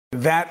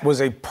That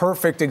was a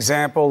perfect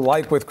example,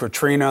 like with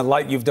Katrina,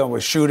 like you've done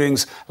with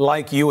shootings,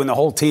 like you and the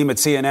whole team at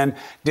CNN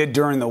did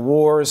during the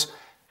wars.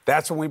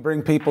 That's when we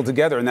bring people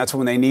together, and that's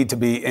when they need to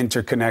be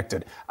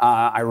interconnected.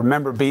 I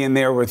remember being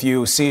there with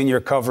you, seeing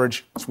your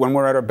coverage. It's when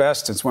we're at our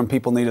best. It's when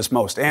people need us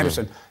most.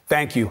 Anderson,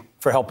 thank you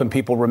for helping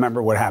people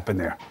remember what happened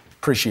there.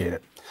 Appreciate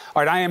it.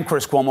 All right, I am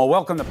Chris Cuomo.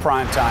 Welcome to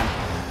Prime Time.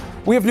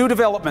 We have new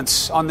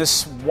developments on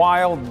this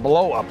wild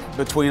blow-up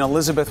between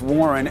Elizabeth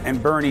Warren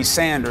and Bernie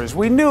Sanders.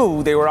 We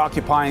knew they were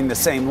occupying the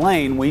same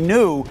lane. We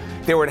knew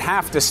they would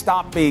have to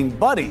stop being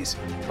buddies.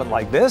 But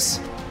like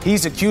this,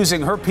 he's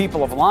accusing her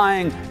people of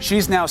lying.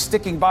 She's now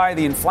sticking by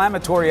the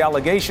inflammatory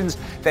allegations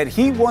that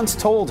he once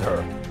told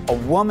her a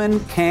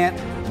woman can't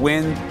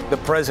win the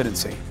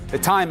presidency. The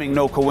timing,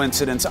 no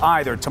coincidence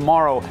either.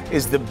 Tomorrow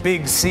is the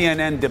big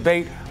CNN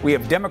debate. We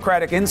have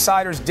Democratic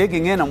insiders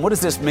digging in on what does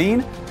this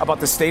mean about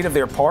the state of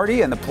their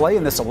party and the play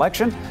in this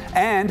election.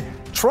 And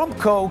Trump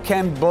Co.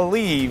 can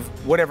believe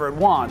whatever it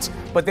wants,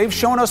 but they've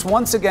shown us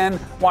once again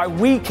why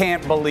we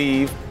can't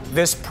believe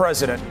this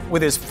president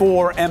with his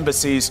 4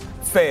 embassies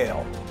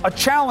fail. A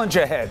challenge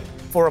ahead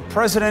for a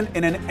president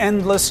in an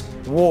endless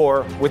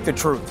war with the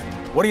truth.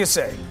 What do you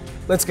say?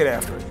 Let's get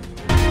after it.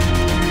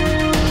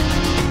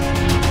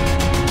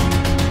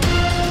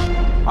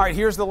 All right,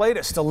 here's the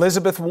latest.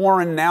 Elizabeth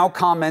Warren now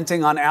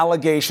commenting on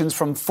allegations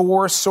from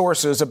 4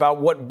 sources about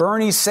what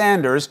Bernie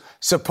Sanders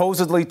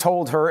supposedly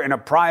told her in a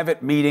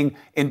private meeting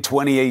in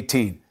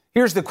 2018.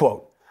 Here's the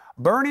quote.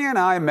 Bernie and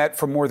I met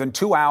for more than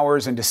 2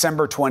 hours in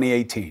December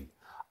 2018.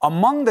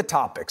 Among the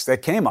topics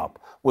that came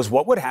up was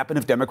what would happen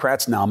if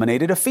Democrats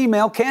nominated a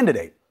female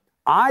candidate.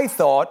 I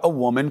thought a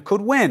woman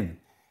could win.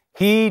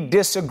 He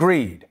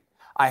disagreed.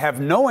 I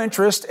have no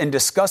interest in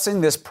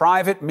discussing this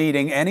private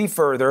meeting any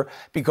further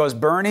because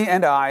Bernie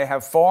and I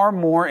have far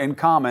more in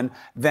common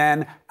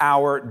than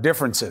our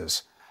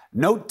differences.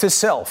 Note to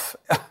self,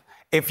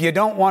 if you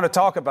don't want to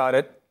talk about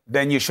it,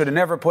 then you should have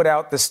never put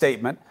out the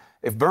statement.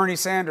 If Bernie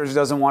Sanders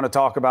doesn't want to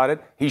talk about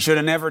it, he should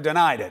have never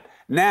denied it.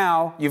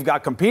 Now you've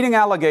got competing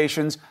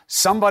allegations.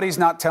 Somebody's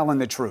not telling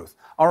the truth.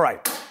 All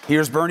right,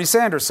 here's Bernie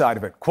Sanders' side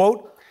of it.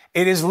 Quote,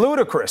 it is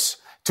ludicrous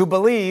to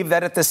believe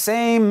that at the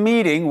same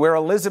meeting where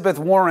Elizabeth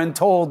Warren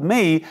told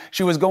me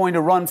she was going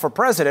to run for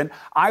president,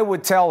 I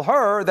would tell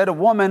her that a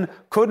woman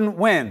couldn't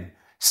win.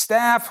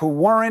 Staff who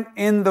weren't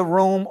in the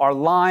room are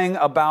lying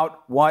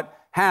about what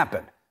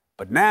happened.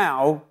 But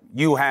now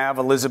you have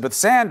Elizabeth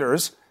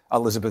Sanders,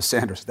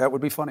 that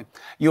would be funny.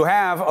 You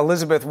have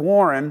Elizabeth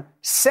Warren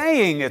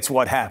saying it's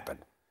what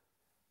happened.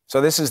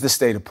 So this is the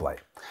state of play.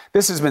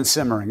 This has been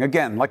simmering.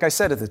 Again, like I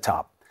said at the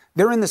top,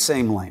 they're in the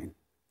same lane.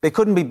 They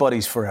couldn't be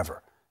buddies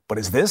forever. But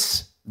is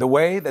this the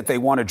way that they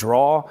want to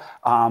draw,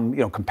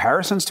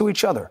 comparisons to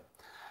each other?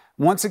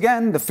 Once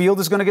again, the field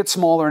is going to get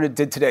smaller, and it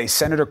did today.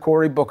 Senator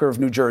Cory Booker of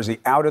New Jersey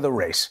out of the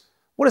race.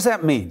 What does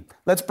that mean?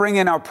 Let's bring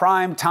in our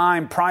prime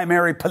time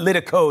primary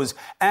politicos,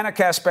 Anna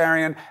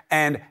Kasparian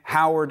and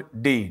Howard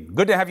Dean.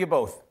 Good to have you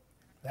both.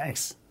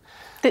 Thanks.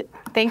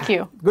 Thank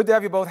you. Good to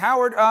have you both.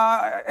 Howard,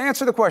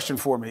 answer the question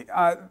for me.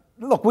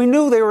 Look, we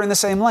knew they were in the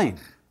same lane.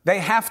 They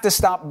have to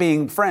stop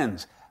being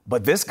friends.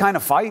 But this kind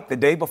of fight the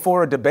day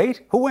before a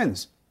debate, who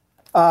wins?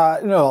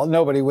 No,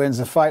 nobody wins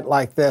a fight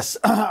like this.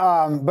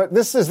 But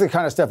this is the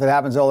kind of stuff that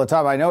happens all the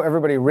time. I know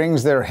everybody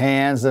wrings their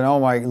hands and, oh,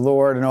 my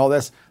Lord, and all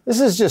this. This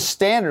is just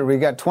standard. We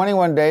got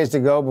 21 days to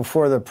go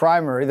before the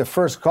primary, the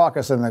first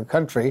caucus in the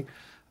country.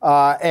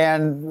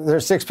 And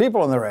there's 6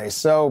 people in the race.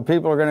 So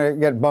people are going to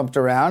get bumped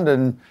around,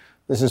 and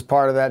this is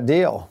part of that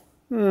deal.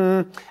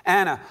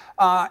 Anna,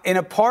 in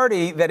a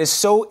party that is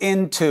so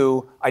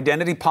into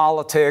identity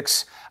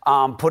politics,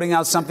 putting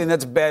out something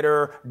that's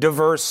better,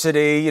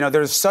 diversity,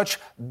 there's such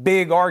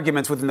big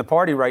arguments within the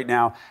party right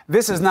now.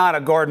 This is not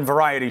a garden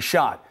variety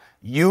shot.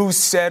 You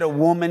said a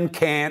woman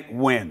can't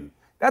win.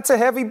 That's a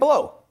heavy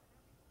blow.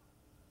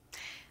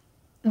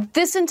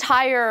 This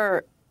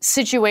entire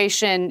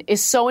situation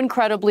is so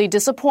incredibly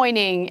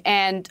disappointing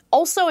and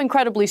also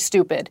incredibly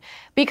stupid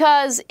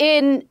because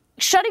in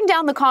shutting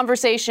down the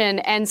conversation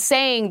and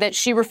saying that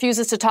she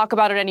refuses to talk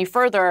about it any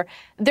further,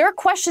 there are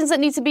questions that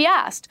need to be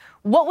asked.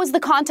 What was the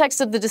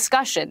context of the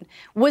discussion?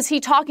 Was he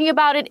talking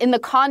about it in the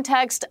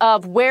context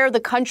of where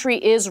the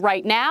country is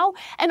right now?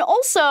 And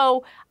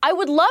also, I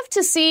would love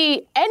to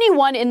see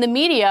anyone in the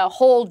media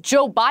hold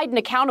Joe Biden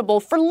accountable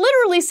for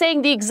literally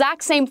saying the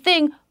exact same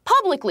thing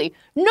publicly.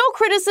 No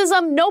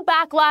criticism, no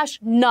backlash,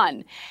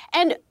 none.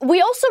 And we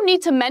also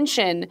need to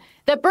mention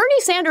that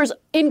Bernie Sanders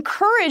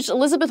encouraged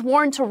Elizabeth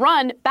Warren to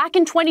run back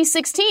in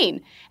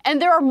 2016.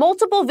 And there are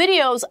multiple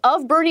videos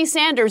of Bernie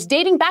Sanders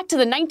dating back to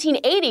the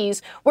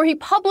 1980s where he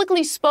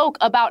publicly spoke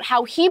about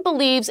how he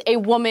believes a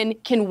woman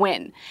can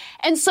win.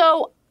 And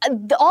so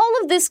all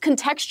of this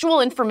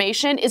contextual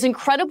information is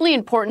incredibly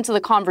important to the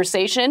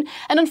conversation,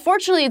 and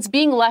unfortunately it's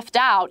being left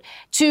out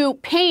to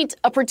paint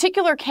a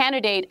particular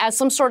candidate as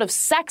some sort of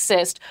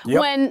sexist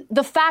when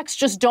the facts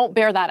just don't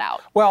bear that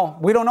out. Well,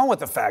 we don't know what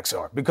the facts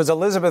are because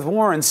Elizabeth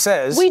Warren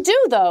says... We do,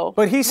 though.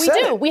 But he said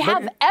it. We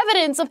have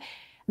evidence of...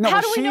 No,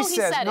 how do we she know says,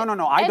 he said it?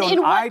 No, I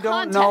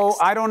don't know.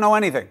 I don't know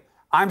anything.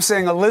 I'm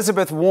saying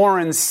Elizabeth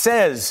Warren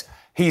says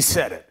he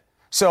said it.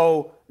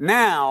 So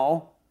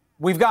now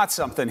we've got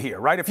something here,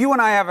 right? If you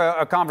and I have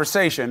a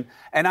conversation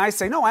and I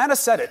say, no, Anna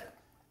said it.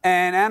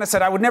 And Anna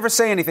said, I would never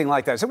say anything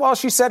like that. I said, well,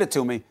 she said it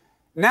to me.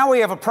 Now we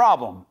have a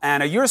problem,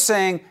 Anna. You're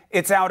saying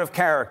it's out of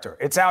character.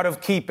 It's out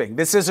of keeping.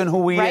 This isn't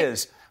who he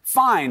is.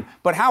 Fine.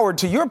 But Howard,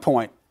 to your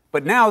point,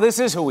 but now this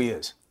is who he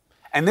is.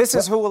 And this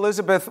is who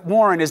Elizabeth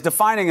Warren is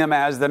defining him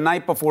as the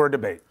night before a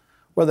debate.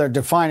 Well, they're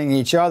defining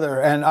each other.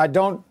 And I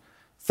don't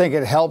think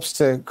it helps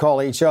to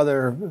call each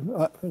other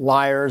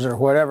liars or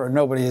whatever.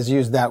 Nobody has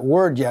used that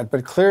word yet.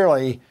 But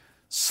clearly,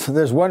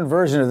 there's one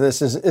version of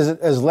this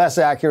is less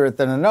accurate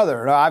than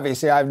another. Now,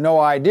 obviously, I have no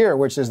idea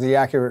which is the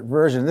accurate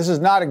version. This is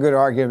not a good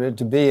argument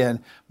to be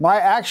in. My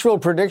actual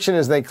prediction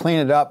is they clean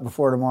it up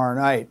before tomorrow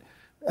night.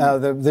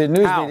 The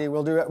news media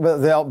will do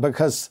it,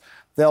 because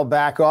they'll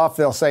back off.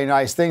 They'll say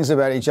nice things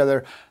about each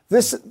other.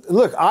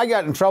 Look, I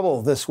got in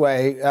trouble this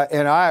way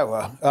in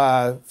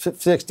Iowa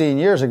 16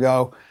 years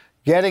ago,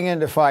 getting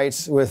into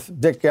fights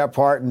with Dick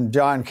Gephardt and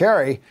John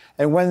Kerry.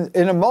 And when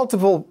in a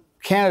multiple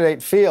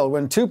candidate field,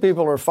 when two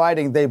people are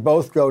fighting, they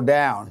both go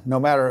down, no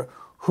matter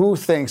who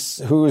thinks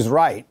who's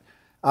right.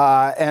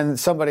 And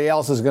somebody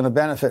else is going to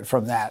benefit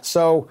from that.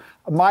 So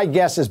my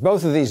guess is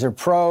both of these are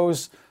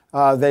pros.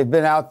 They've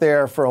been out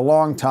there for a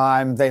long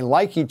time. They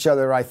like each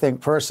other, I think,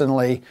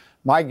 personally.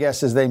 My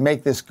guess is they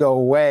make this go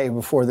away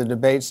before the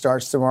debate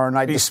starts tomorrow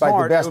night,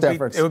 despite the best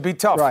efforts. It would be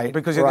tough,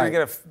 because you're going to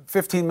get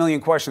 15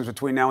 million questions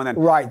between now and then.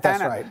 Right,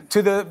 that's right.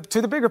 To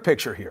the bigger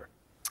picture here.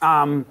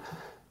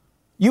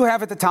 You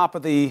have at the top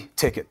of the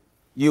ticket,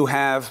 you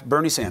have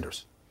Bernie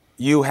Sanders.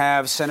 You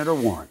have Senator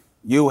Warren.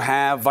 You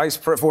have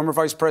former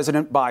Vice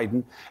President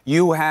Biden.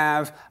 You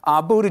have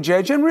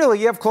Buttigieg. And really,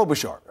 you have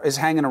Klobuchar is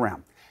hanging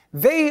around.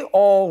 They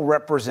all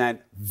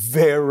represent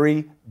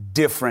very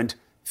different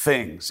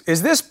things.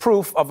 Is this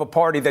proof of a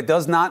party that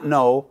does not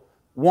know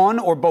one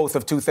or both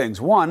of two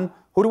things? One,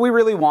 who do we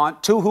really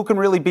want? Two, who can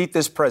really beat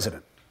this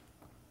president?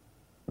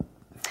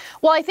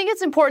 Well, I think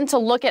it's important to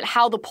look at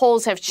how the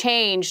polls have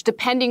changed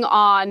depending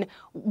on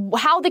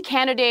how the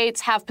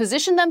candidates have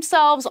positioned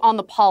themselves on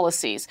the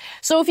policies.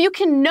 So if you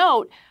can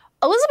note,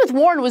 Elizabeth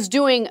Warren was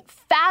doing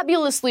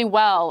fabulously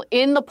well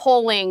in the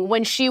polling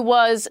when she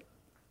was,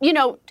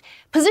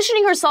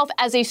 positioning herself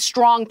as a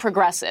strong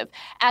progressive,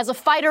 as a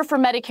fighter for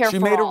Medicare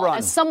for all,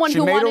 as someone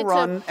who wanted to... She made a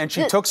run, and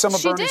she took some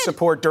of Bernie's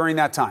support during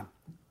that time.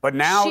 But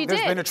now there's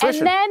been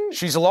attrition.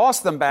 She's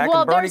lost them back,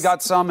 and Bernie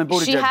got some, and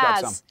Buttigieg got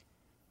some.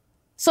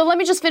 So let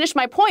me just finish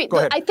my point.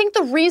 I think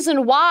the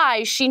reason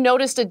why she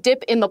noticed a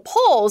dip in the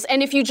polls,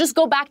 and if you just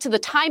go back to the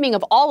timing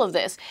of all of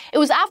this, it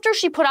was after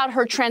she put out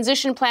her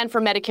transition plan for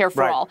Medicare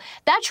for all.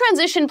 That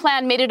transition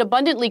plan made it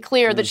abundantly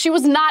clear that she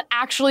was not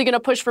actually going to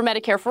push for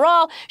Medicare for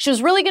all. She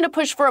was really going to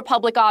push for a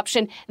public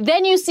option.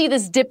 Then you see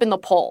this dip in the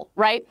poll,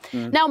 right?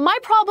 Now, my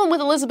problem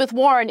with Elizabeth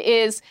Warren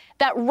is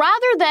that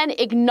rather than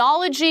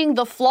acknowledging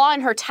the flaw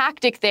in her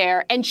tactic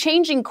there and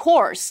changing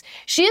course,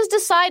 she has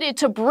decided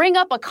to bring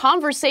up a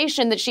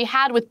conversation that she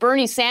had with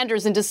Bernie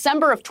Sanders in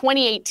December of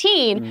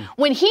 2018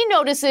 when he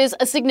notices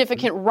a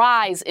significant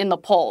rise in the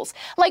polls.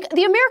 Like,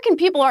 the American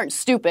people aren't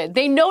stupid.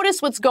 They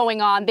notice what's going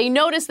on. They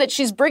notice that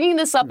she's bringing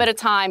this up at a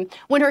time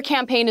when her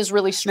campaign is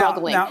really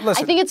struggling. Now,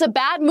 listen, I think it's a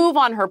bad move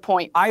on her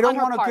point. I don't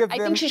want to give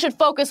them... I think she should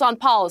focus on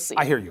policy.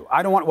 I hear you.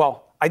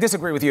 I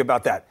disagree with you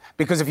about that,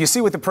 because if you see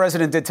what the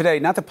president did today,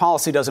 not that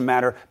policy doesn't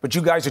matter, but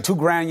you guys are too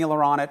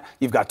granular on it.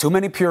 You've got too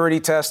many purity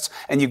tests,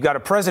 and you've got a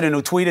president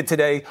who tweeted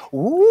today,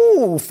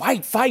 ooh,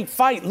 fight, fight,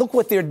 fight. Look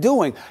what they're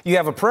doing. You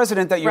have a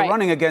president that you're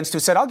running against who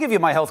said, I'll give you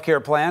my health care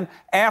plan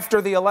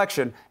after the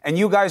election, and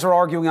you guys are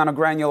arguing on a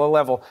granular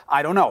level.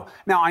 I don't know.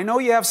 Now, I know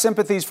you have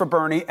sympathies for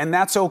Bernie, and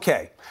that's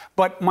okay.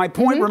 But my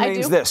point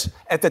remains this.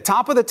 At the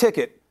top of the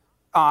ticket,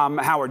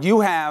 Howard,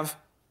 you have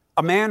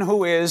a man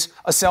who is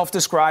a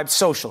self-described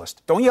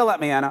socialist. Don't yell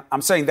at me, Anna.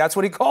 I'm saying that's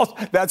what he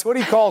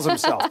calls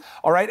himself.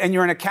 All right? And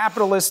you're in a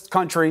capitalist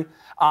country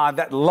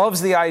that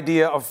loves the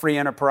idea of free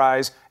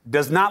enterprise,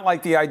 does not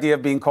like the idea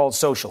of being called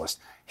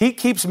socialist. He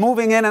keeps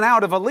moving in and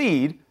out of a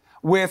lead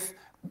with,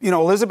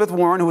 Elizabeth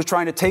Warren, who was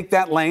trying to take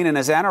that lane, and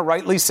as Anna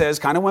rightly says,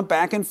 kind of went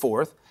back and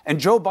forth,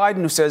 and Joe Biden,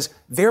 who says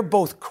they're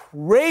both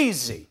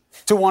crazy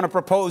to want to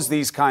propose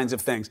these kinds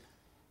of things.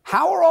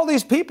 How are all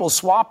these people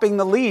swapping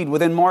the lead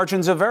within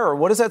margins of error?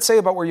 What does that say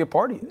about where your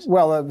party is?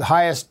 Well, the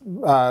highest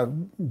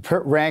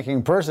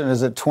ranking person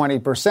is at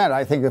 20%.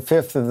 I think a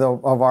fifth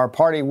of our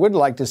party would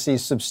like to see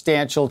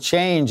substantial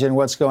change in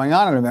what's going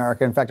on in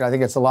America. In fact, I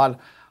think it's a lot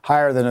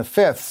higher than a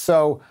fifth.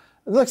 So,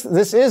 look,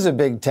 this is a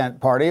big tent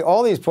party.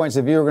 All these points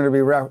of view are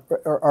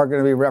going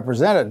to be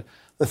represented.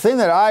 The thing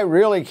that I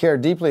really care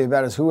deeply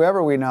about is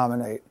whoever we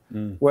nominate,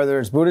 whether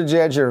it's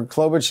Buttigieg or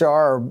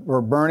Klobuchar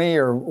or Bernie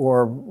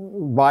or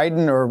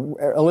Biden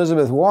or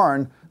Elizabeth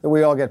Warren, that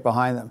we all get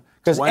behind them.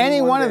 Because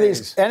any one of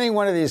these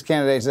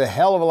candidates is a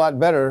hell of a lot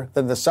better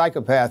than the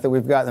psychopath that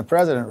we've got in the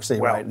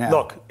presidency right now.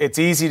 Look, it's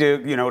easy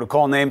to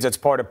call names. That's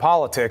part of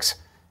politics.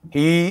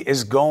 He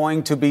is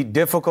going to be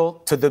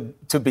difficult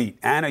to beat.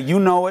 Anna, you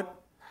know it.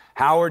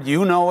 Howard,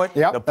 you know it.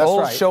 Yep, the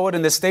polls show it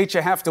in the states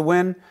you have to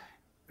win.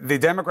 the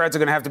Democrats are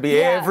going to have to be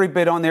every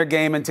bit on their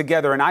game and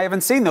together. And I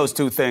haven't seen those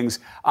two things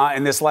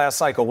in this last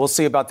cycle. We'll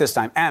see about this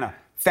time. Anna,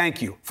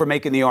 thank you for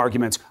making the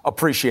arguments.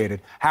 Appreciate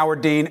it.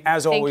 Howard Dean,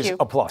 as always,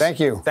 a plus. Thank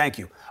you. Thank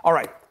you. All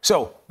right.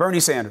 So, Bernie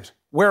Sanders,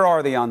 where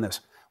are they on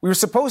this? We were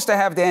supposed to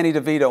have Danny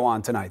DeVito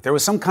on tonight. There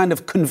was some kind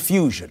of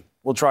confusion.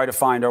 We'll try to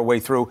find our way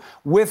through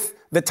with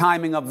the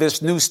timing of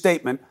this new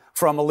statement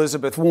from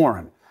Elizabeth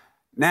Warren.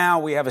 Now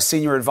we have a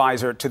senior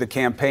advisor to the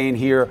campaign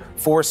here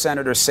for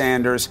Senator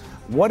Sanders.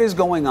 What is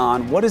going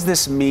on? What does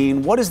this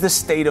mean? What is the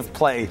state of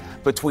play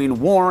between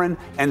Warren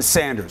and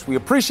Sanders? We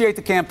appreciate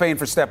the campaign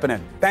for stepping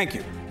in. Thank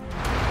you.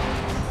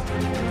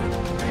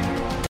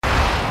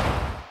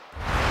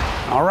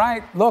 All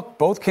right. Look,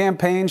 both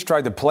campaigns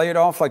tried to play it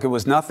off like it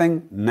was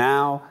nothing.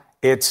 Now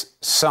it's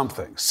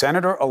something.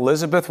 Senator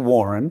Elizabeth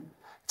Warren,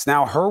 it's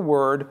now her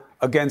word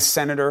against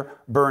Senator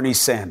Bernie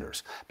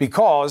Sanders,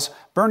 because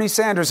Bernie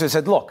Sanders has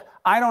said, look,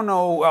 I don't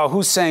know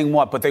who's saying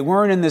what, but they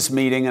weren't in this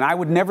meeting, and I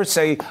would never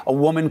say a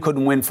woman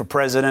couldn't win for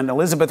president.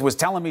 Elizabeth was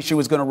telling me she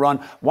was going to run.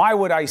 Why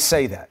would I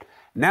say that?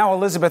 Now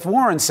Elizabeth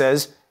Warren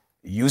says,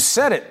 you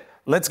said it.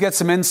 Let's get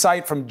some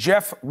insight from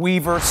Jeff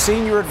Weaver,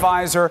 senior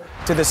advisor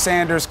to the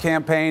Sanders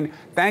campaign.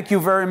 Thank you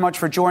very much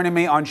for joining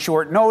me on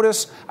short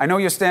notice. I know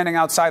you're standing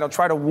outside. I'll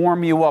try to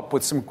warm you up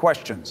with some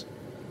questions.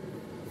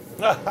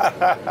 All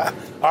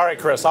right,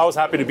 Chris, I was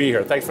happy to be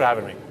here. Thanks for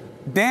having me.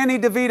 Danny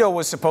DeVito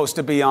was supposed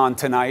to be on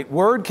tonight.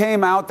 Word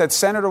came out that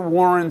Senator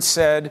Warren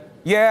said,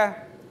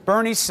 yeah,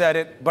 Bernie said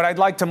it, but I'd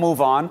like to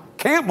move on.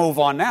 Can't move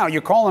on now.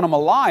 You're calling him a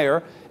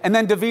liar. And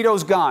then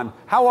DeVito's gone.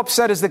 How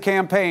upset is the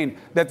campaign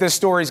that this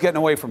story's getting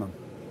away from him?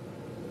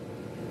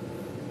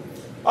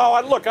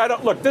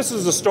 Look, this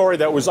is a story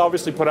that was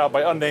obviously put out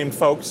by unnamed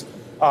folks.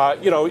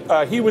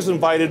 He was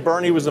invited,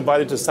 Bernie was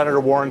invited to Senator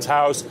Warren's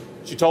house.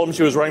 She told him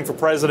she was running for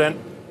president.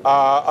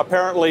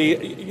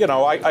 Apparently,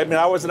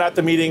 I wasn't at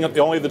the meeting.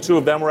 Only the two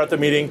of them were at the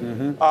meeting.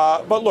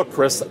 Mm-hmm. But look,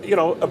 Chris,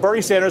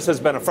 Bernie Sanders has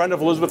been a friend of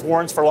Elizabeth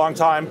Warren's for a long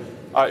time.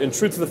 In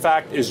truth of the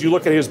fact is, you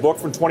look at his book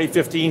from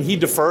 2015, he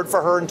deferred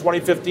for her in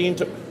 2015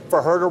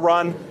 for her to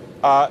run.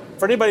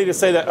 For anybody to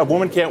say that a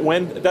woman can't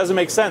win, it doesn't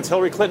make sense.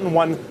 Hillary Clinton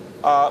won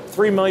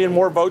 3 million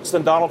more votes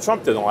than Donald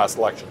Trump did in the last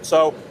election.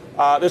 So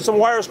there's some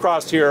wires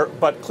crossed here,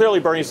 but clearly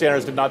Bernie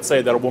Sanders did not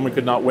say that a woman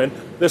could not win.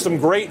 There's some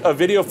great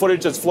video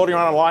footage that's floating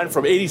around online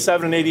from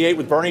 87 and 88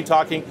 with Bernie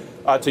talking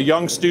to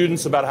young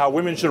students about how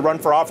women should run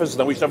for office and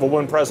that we should have a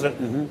woman president.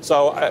 Mm-hmm.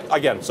 So,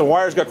 again, some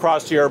wires got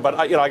crossed here, but,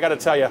 I got to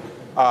tell you,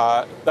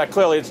 that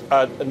clearly is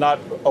not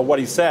what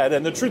he said.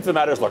 And the truth of the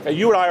matter is, look,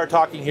 you and I are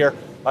talking here.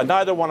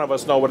 Neither one of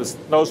us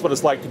knows what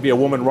it's like to be a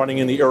woman running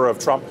in the era of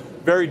Trump.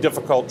 Very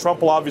difficult.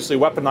 Trump will obviously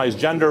weaponize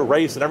gender,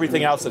 race, and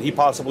everything else that he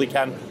possibly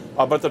can.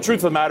 But the truth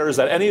of the matter is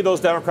that any of those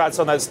Democrats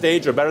on that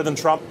stage are better than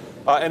Trump,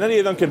 and any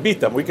of them can beat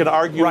them. We can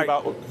argue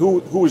about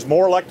who is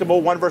more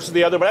electable, one versus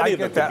the other, but any of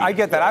them can beat I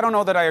get that. I don't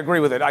know that I agree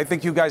with it. I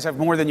think you guys have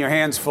more than your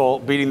hands full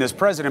beating this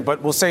president,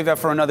 but we'll save that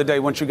for another day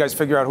once you guys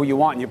figure out who you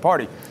want in your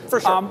party. For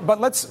sure.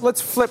 But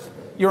let's flip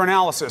your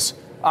analysis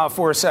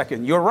for a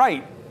second. You're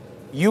right.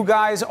 You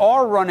guys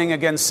are running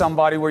against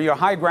somebody where your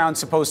high ground's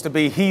supposed to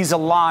be he's a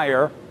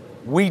liar.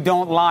 We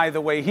don't lie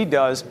the way he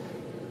does.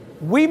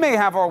 We may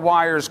have our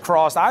wires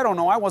crossed. I don't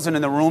know. I wasn't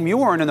in the room. You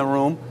weren't in the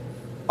room.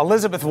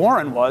 Elizabeth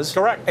Warren was.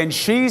 Correct. And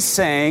she's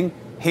saying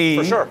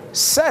he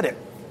said it.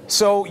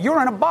 So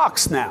you're in a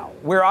box now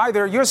where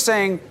either you're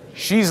saying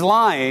she's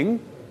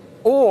lying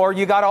or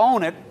you got to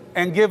own it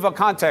and give a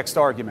context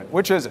argument.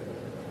 Which is it?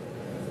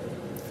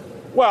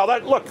 Well,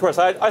 look, Chris,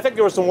 I think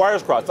there was some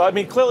wires crossed. I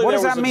mean, clearly there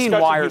was a discussion. What does that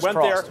mean, wires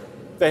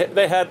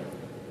crossed?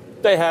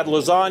 They had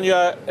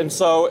lasagna, and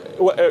so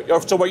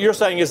what you're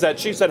saying is that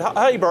she said,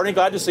 "Hey, Bernie,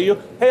 glad to see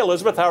you. Hey,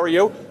 Elizabeth, how are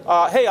you?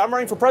 Hey, I'm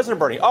running for president,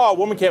 Bernie. Oh, a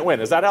woman can't win.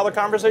 Is that how the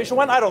conversation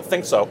went? I don't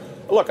think so.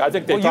 Look, I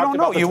think they talked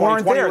about the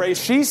 2020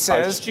 race. She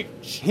says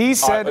she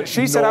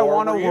said I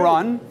want to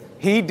run.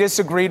 He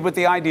disagreed with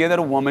the idea that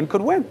a woman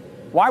could win.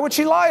 Why would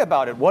she lie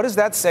about it? What does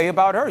that say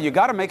about her? You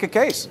got to make a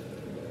case.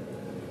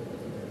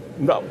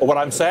 No, what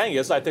I'm saying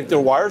is I think their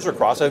wires are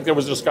crossed. I think there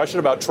was a discussion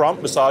about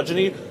Trump,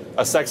 misogyny,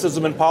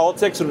 sexism in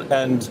politics,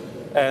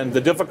 and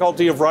the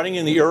difficulty of running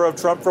in the era of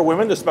Trump for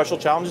women, the special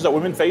challenges that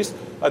women face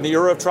in the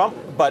era of Trump.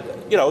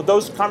 But,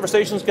 those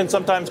conversations can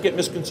sometimes get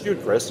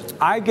misconstrued, Chris.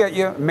 I get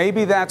you.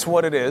 Maybe that's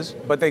what it is.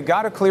 But they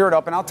got to clear it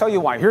up. And I'll tell you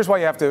why. Here's why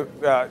you have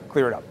to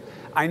clear it up.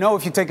 I know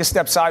if you take a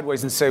step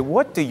sideways and say,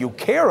 what do you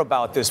care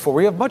about this for?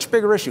 We have much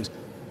bigger issues.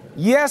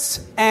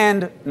 Yes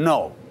and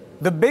no.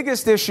 The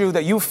biggest issue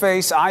that you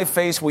face, I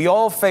face, we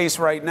all face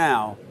right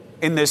now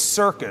in this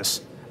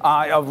circus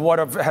of what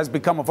has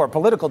become of our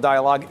political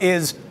dialogue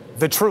is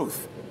the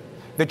truth.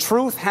 The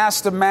truth has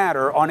to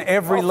matter on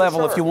every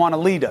level if you want to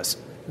lead us.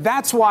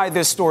 That's why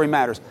this story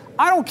matters.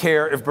 I don't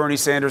care if Bernie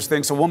Sanders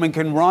thinks a woman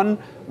can run,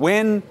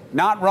 win,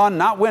 not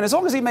win. As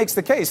long as he makes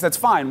the case, that's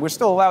fine. We're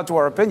still allowed to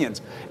our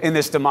opinions in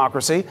this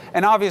democracy.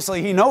 And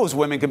obviously, he knows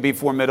women can be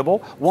formidable.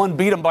 One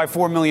beat him by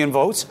 4 million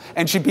votes,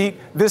 and she beat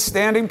this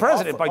standing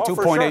president by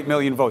 2.8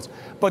 million votes.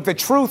 But the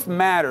truth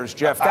matters,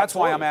 Jeff. That's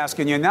why I'm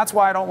asking you, and that's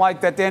why I don't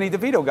like that Danny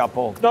DeVito got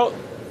pulled.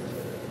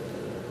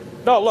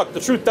 No, look, the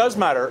truth does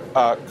matter,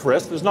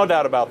 Chris. There's no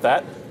doubt about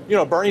that. You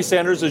know, Bernie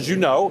Sanders, as you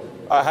know,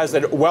 has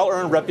a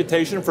well-earned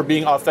reputation for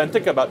being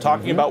authentic about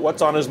talking about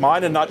what's on his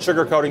mind and not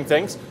sugarcoating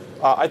things.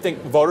 I think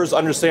voters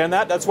understand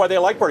that. That's why they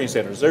like Bernie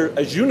Sanders. They're,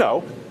 as you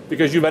know,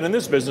 because you've been in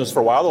this business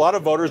for a while, a lot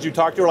of voters you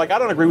talk to are like, I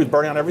don't agree with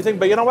Bernie on everything,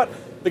 but you know what?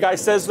 The guy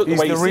says the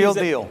way he sees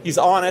it. He's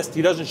honest.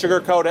 He doesn't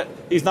sugarcoat it.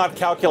 He's not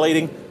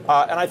calculating.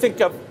 And I think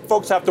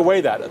folks have to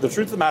weigh that. The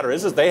truth of the matter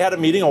is they had a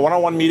meeting, a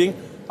one-on-one meeting,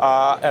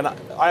 and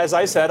as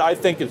I said, I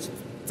think it's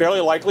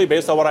fairly likely,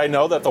 based on what I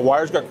know, that the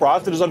wires got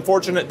crossed. It is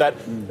unfortunate that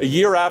a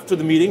year after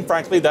the meeting,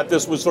 frankly, that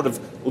this was sort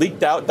of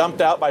leaked out,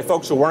 dumped out by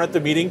folks who weren't at the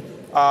meeting.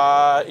 You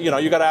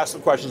got to ask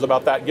some questions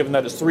about that, given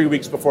that it's 3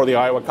 weeks before the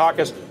Iowa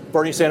caucus.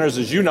 Bernie Sanders,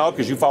 as you know,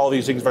 because you follow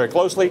these things very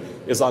closely,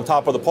 is on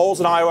top of the polls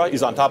in Iowa.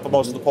 He's on top of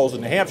most of the polls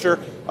in New Hampshire,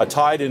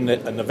 tied in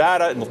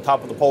Nevada, and the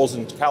top of the polls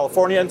in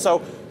California. And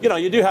so,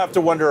 you do have to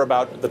wonder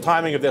about the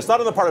timing of this, not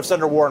on the part of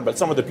Senator Warren, but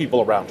some of the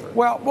people around her.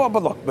 Well,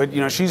 but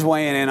look, she's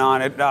weighing in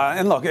on it.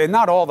 And look,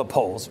 not all the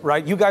polls,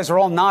 right? You guys are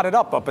all knotted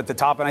up at the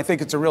top, and I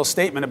think it's a real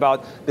statement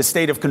about the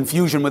state of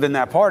confusion within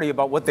that party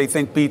about what they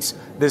think beats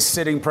this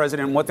sitting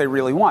president and what they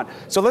really want.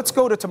 So let's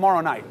go to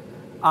tomorrow night.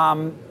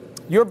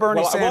 You're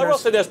Bernie Sanders. Well, I will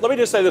say this. Let me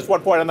just say this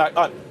one point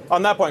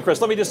on that point, Chris.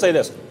 Let me just say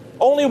this.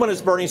 Only when it's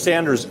Bernie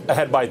Sanders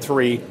ahead by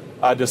 3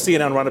 does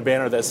CNN run a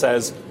banner that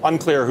says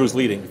unclear who's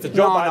leading. If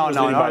Joe Biden was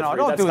leading by 3,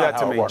 don't do that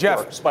to me, Jeff.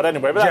 Works. But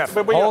anyway,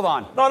 hold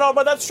on. No,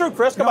 but that's true,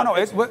 Chris. Come on.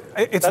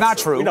 It's not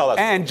true. We know that's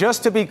and true.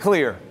 just to be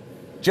clear,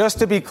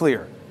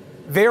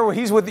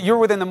 you're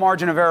within the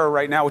margin of error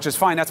right now, which is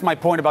fine. That's my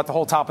point about the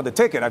whole top of the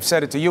ticket. I've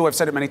said it to you. I've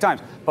said it many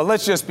times. But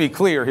let's just be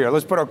clear here.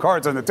 Let's put our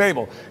cards on the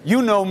table.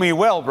 You know me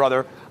well,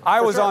 brother.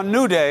 I was on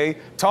New Day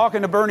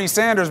talking to Bernie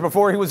Sanders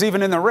before he was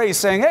even in the race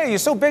saying, hey, you're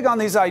so big on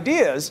these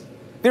ideas.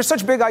 They're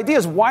such big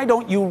ideas. Why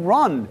don't you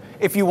run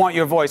if you want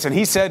your voice? And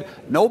he said,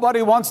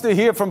 nobody wants to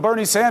hear from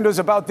Bernie Sanders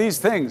about these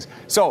things.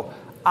 So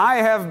I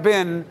have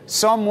been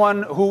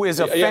someone who is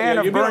a fan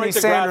of Bernie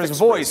Sanders'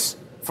 voice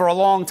for a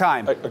long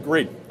time.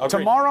 Agreed.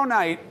 Tomorrow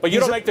night. But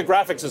you don't make the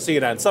graphics of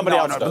CNN. Somebody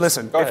else does.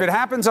 Listen, if it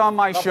happens on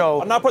my show,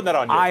 I'm not putting that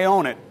on you. I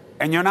own it.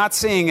 And you're not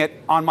seeing it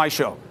on my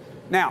show.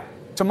 Now,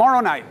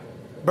 tomorrow night,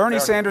 Bernie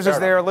Sanders is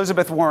there.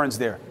 Elizabeth Warren's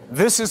there.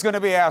 This is going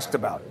to be asked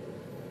about.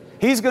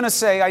 He's going to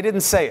say, I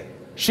didn't say it.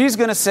 She's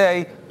going to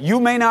say, you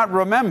may not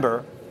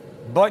remember,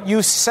 but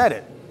you said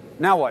it.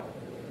 Now what?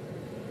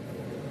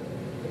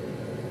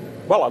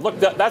 Well, look,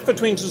 that's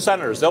between 2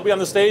 senators. They'll be on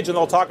the stage and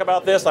they'll talk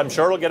about this. I'm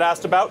sure it'll get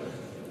asked about,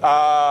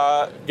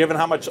 given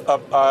how much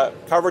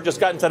coverage it's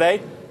gotten today.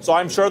 So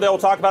I'm sure they'll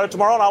talk about it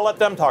tomorrow, and I'll let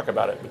them talk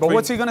about it. But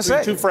what's he going to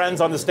say? 2 friends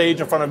on the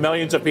stage in front of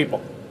millions of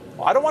people.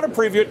 Well, I don't want to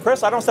preview it,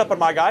 Chris. I don't step on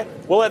my guy.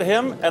 We'll let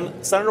him and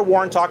Senator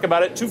Warren talk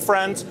about it. 2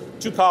 friends,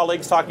 2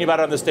 colleagues talking about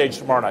it on the stage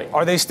tomorrow night.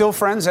 Are they still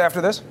friends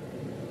after this?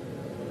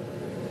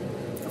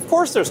 Of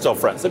course they're still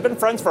friends. They've been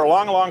friends for a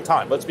long, long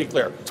time. Let's be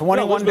clear.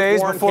 21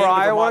 days before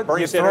Iowa,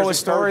 you throw a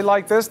story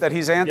like this, that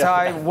he's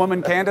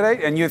anti-woman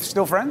candidate, and you're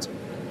still friends?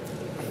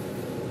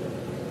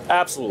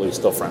 Absolutely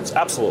still friends.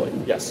 Absolutely.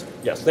 Yes.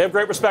 They have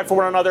great respect for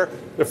one another.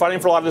 They're fighting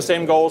for a lot of the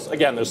same goals.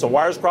 Again, there's some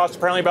wires crossed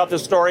apparently about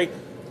this story.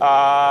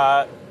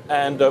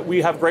 And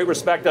we have great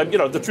respect.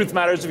 The truth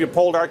matters. If you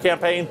polled our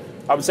campaign,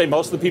 I would say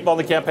most of the people on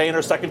the campaign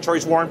are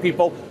second-choice Warren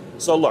people.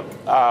 So, look,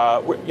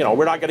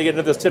 we're not going to get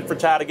into this tit for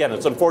tat again.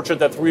 It's unfortunate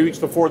that 3 weeks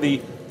before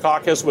the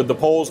caucus, with the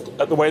polls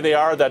the way they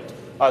are, that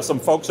some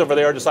folks over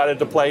there decided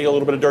to play a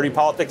little bit of dirty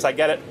politics. I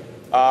get it.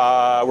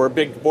 We're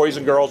big boys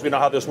and girls. We know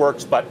how this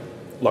works. But,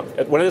 look,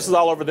 when this is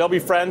all over, they'll be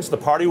friends. The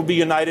party will be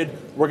united.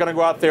 We're going to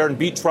go out there and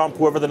beat Trump,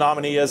 whoever the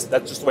nominee is.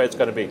 That's just the way it's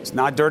going to be. It's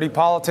not dirty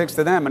politics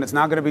to them, and it's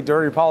not going to be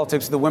dirty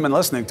politics to the women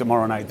listening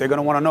tomorrow night. They're going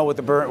to want to know what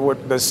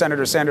the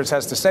Senator Sanders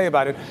has to say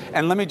about it.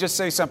 And let me just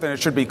say something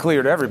that should be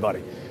clear to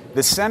everybody.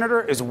 The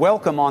senator is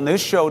welcome on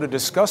this show to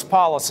discuss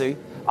policy.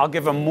 I'll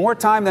give him more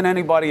time than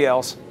anybody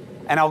else,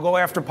 and I'll go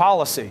after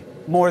policy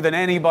more than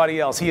anybody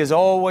else. He is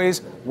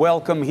always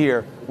welcome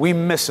here. We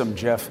miss him,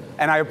 Jeff,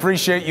 and I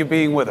appreciate you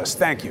being with us.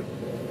 Thank you.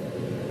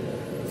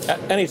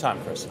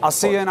 Anytime, Chris. I'll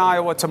see you in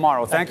Iowa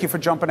tomorrow. Thank you for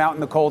jumping out in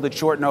the cold at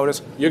short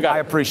notice. You got it. I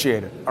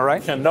appreciate it. All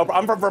right? No,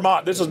 I'm from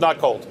Vermont. This is not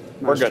cold.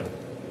 We're good.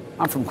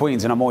 I'm from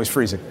Queens, and I'm always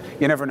freezing.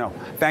 You never know.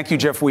 Thank you,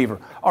 Jeff Weaver.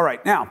 All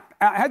right, now,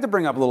 I had to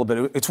bring up a little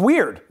bit. It's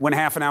weird when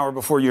half an hour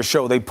before your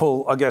show they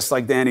pull a guest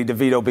like Danny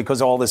DeVito because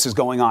all this is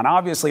going on.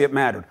 Obviously, it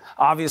mattered.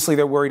 Obviously,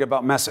 they're worried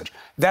about message.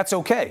 That's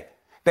okay.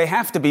 They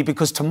have to be,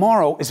 because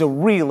tomorrow is a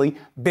really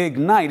big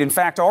night. In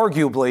fact,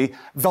 arguably,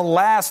 the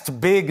last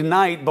big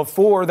night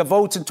before the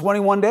votes in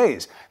 21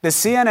 days. The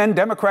CNN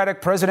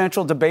Democratic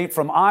presidential debate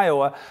from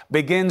Iowa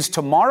begins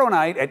tomorrow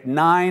night at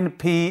 9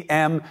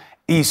 p.m.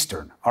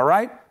 Eastern. All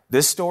right?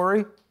 This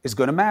story is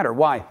going to matter.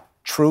 Why?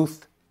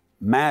 Truth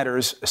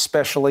matters,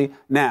 especially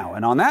now.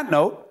 And on that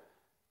note,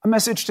 a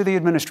message to the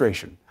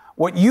administration.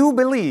 What you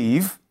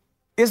believe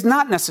is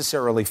not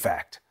necessarily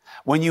fact.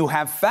 When you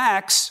have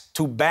facts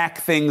to back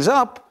things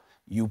up,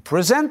 you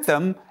present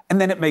them, and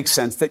then it makes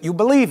sense that you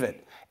believe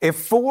it. If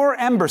 4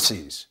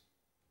 embassies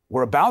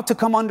were about to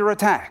come under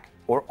attack,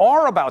 or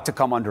are about to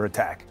come under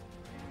attack,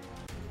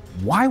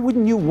 why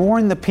wouldn't you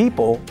warn the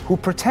people who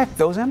protect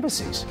those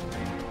embassies?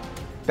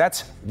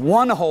 That's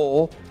one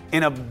hole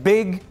in a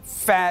big,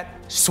 fat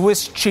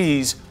Swiss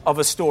cheese of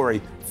a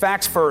story.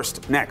 Facts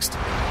first, next.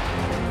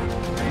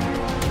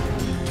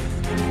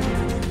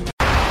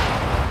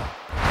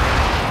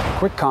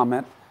 Quick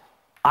comment.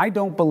 I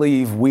don't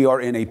believe we are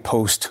in a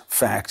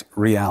post-fact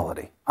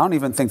reality. I don't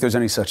even think there's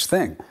any such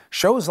thing.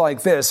 Shows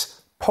like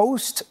this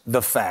post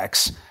the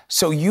facts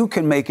so you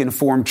can make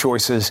informed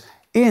choices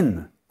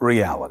in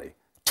reality.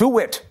 To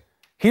wit,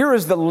 here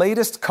is the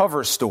latest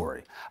cover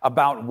story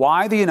about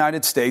why the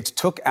United States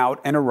took out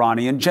an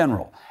Iranian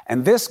general.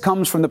 And this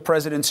comes from the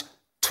president's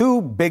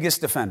two biggest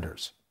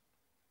defenders.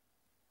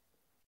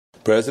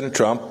 President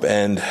Trump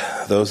and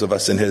those of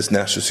us in his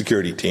national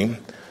security team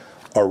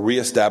are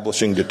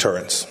reestablishing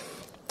deterrence,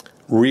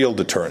 real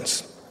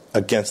deterrence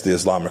against the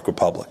Islamic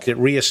Republic. It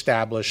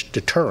reestablished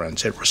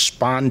deterrence. It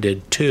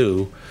responded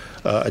to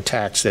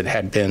attacks that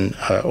had been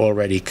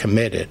already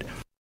committed.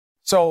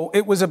 So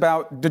it was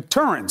about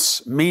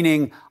deterrence,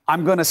 meaning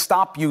I'm going to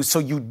stop you so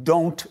you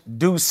don't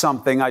do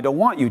something I don't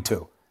want you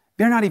to.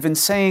 They're not even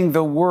saying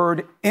the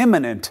word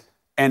imminent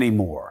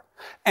anymore.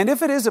 And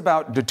if it is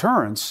about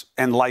deterrence,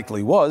 and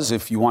likely was,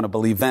 if you want to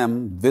believe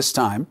them this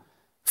time,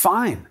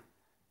 fine.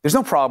 There's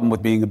no problem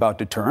with being about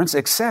deterrence,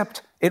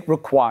 except it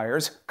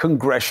requires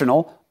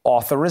congressional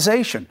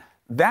authorization.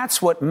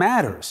 That's what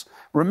matters.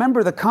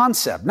 Remember the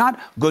concept, not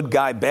good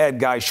guy, bad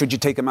guy, should you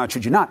take him out,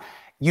 should you not?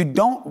 You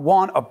don't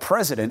want a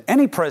president,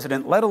 any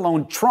president, let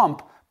alone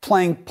Trump,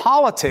 playing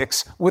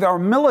politics with our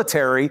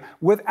military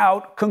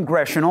without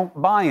congressional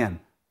buy-in,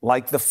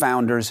 like the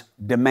founders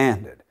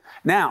demanded.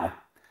 Now,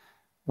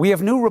 we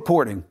have new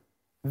reporting.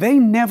 They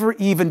never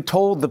even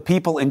told the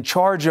people in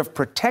charge of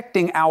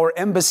protecting our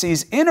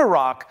embassies in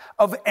Iraq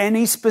of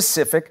any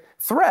specific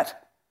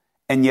threat.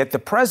 And yet the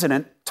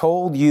president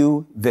told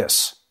you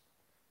this.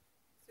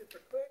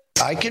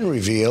 I can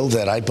reveal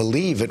that I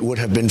believe it would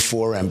have been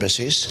 4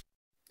 embassies.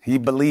 He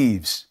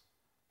believes.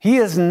 He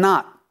is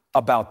not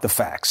about the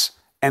facts.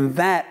 And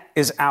that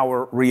is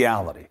our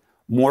reality.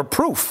 More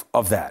proof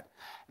of that.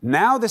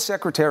 Now the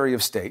Secretary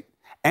of State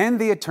and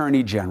the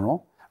Attorney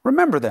General,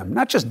 remember them,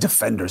 not just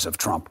defenders of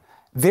Trump.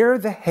 They're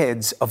the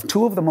heads of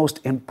 2 of the most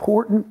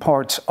important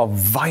parts of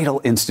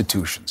vital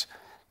institutions.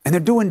 And they're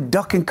doing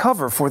duck and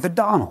cover for the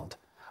Donald.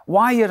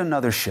 Why yet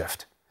another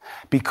shift?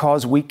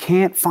 Because we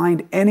can't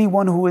find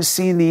anyone who has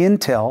seen the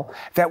intel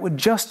that would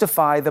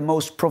justify the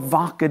most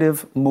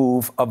provocative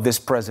move of this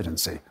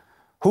presidency.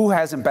 Who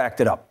hasn't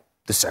backed it up?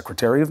 The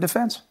Secretary of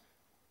Defense.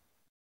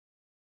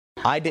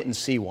 I didn't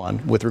see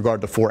one with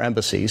regard to 4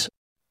 embassies.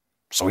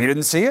 So he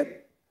didn't see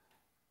it?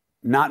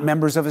 Not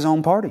members of his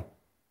own party.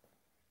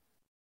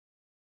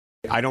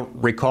 I don't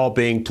recall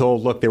being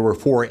told, look, there were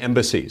 4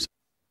 embassies.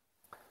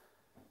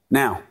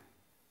 Now,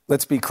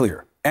 let's be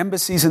clear.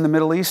 Embassies in the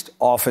Middle East,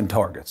 often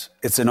targets.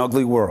 It's an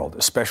ugly world,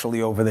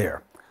 especially over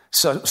there.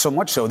 So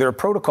much so, there are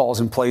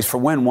protocols in place for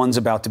when one's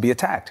about to be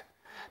attacked.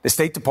 The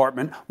State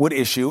Department would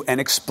issue an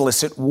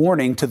explicit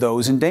warning to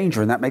those in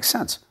danger, and that makes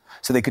sense.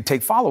 So they could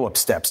take follow-up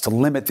steps to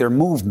limit their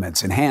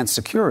movements, enhance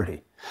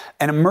security.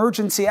 An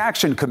emergency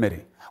action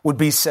committee would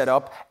be set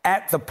up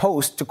at the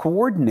post to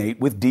coordinate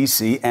with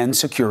D.C. and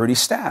security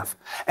staff.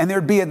 And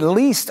there'd be at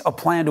least a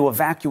plan to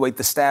evacuate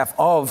the staff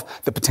of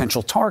the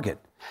potential target.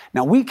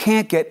 Now, we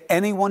can't get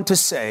anyone to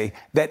say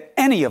that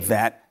any of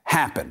that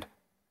happened.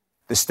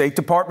 The State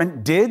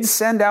Department did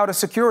send out a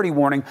security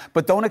warning,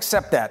 but don't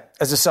accept that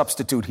as a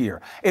substitute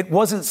here. It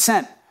wasn't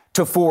sent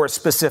to 4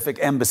 specific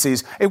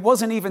embassies. It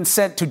wasn't even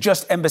sent to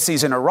just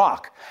embassies in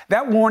Iraq.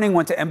 That warning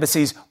went to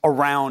embassies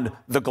around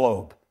the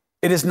globe.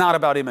 It is not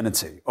about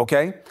imminency,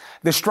 okay?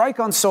 The strike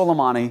on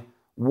Soleimani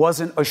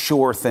wasn't a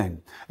sure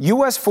thing.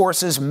 U.S.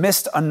 forces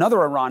missed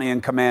another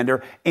Iranian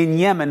commander in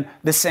Yemen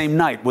the same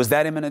night. Was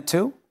that imminent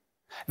too?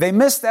 They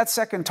missed that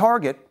second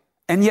target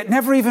and yet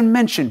never even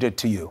mentioned it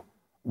to you.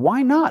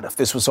 Why not if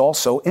this was all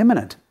so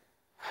imminent?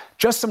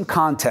 Just some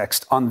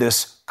context on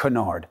this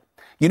canard.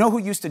 You know who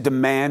used to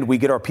demand we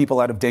get our people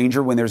out of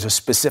danger when there's a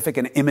specific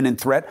and imminent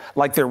threat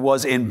like there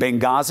was in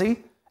Benghazi?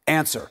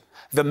 Answer.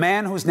 The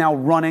man who's now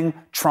running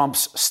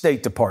Trump's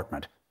State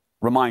Department.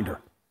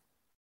 Reminder.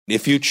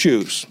 If you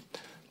choose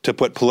to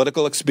put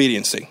political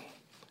expediency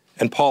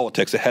and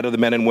politics ahead of the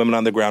men and women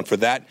on the ground, for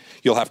that,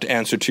 you'll have to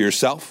answer to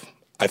yourself.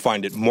 I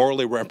find it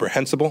morally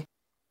reprehensible.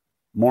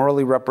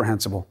 Morally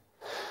reprehensible.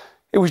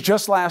 It was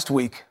just last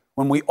week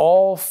when we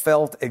all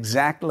felt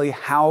exactly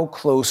how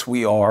close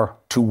we are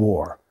to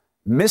war.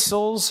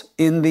 Missiles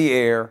in the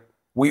air.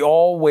 We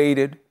all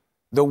waited.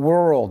 The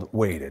world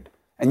waited.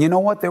 And you know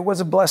what? There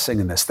was a blessing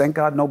in this. Thank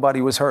God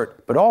nobody was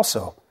hurt. But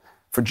also,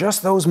 for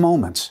just those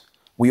moments,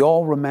 we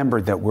all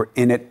remembered that we're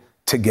in it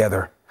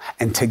together.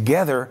 And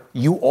together,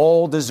 you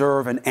all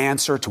deserve an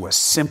answer to a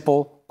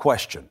simple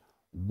question.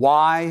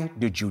 Why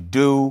did you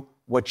do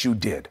what you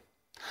did?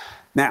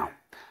 Now,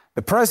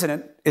 the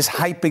president is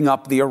hyping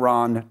up the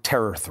Iran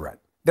terror threat.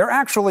 There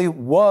actually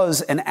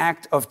was an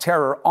act of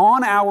terror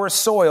on our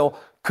soil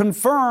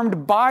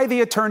confirmed by the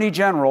Attorney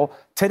General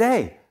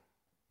today.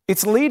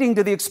 It's leading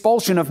to the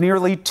expulsion of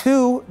nearly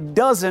 2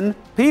 dozen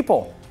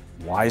people.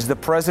 Why is the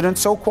president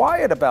so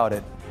quiet about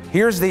it?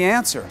 Here's the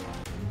answer.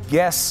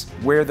 Guess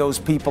where those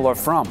people are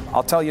from.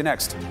 I'll tell you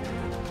next.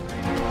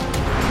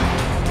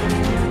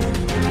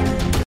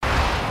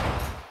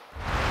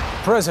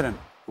 President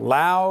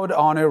loud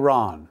on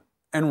Iran,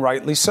 and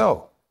rightly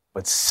so,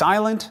 but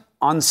silent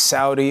on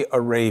Saudi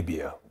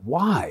Arabia.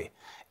 Why?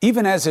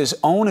 Even as his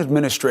own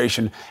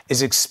administration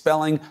is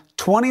expelling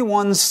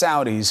 21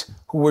 Saudis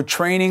who were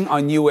training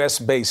on U.S.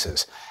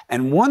 bases.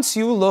 And once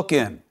you look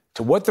in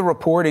to what the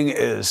reporting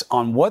is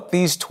on what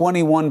these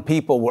 21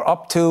 people were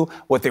up to,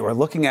 what they were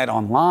looking at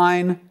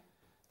online,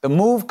 the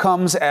move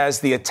comes as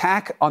the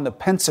attack on the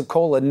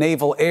Pensacola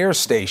Naval Air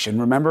Station.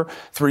 Remember,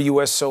 3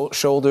 U.S.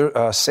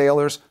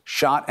 sailors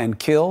shot and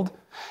killed?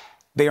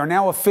 They are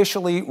now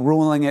officially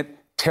ruling it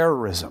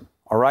terrorism.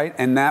 All right.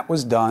 And that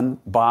was done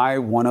by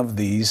one of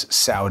these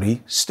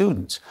Saudi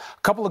students.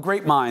 A couple of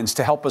great minds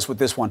to help us with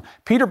this one.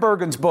 Peter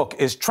Bergen's book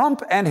is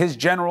Trump and His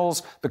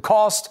Generals, The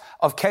Cost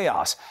of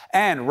Chaos.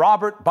 And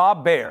Robert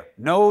Bob Baer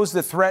knows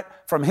the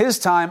threat from his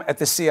time at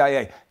the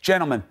CIA.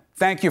 Gentlemen,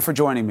 thank you for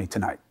joining me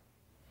tonight.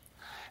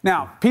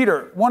 Now,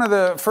 Peter, one of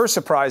the first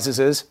surprises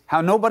is how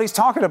nobody's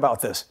talking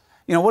about this.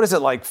 You know, what is it,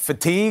 like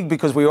fatigue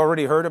because we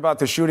already heard about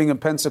the shooting in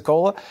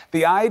Pensacola?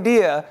 The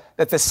idea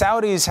that the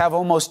Saudis have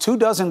almost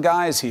 24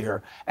 guys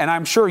here, and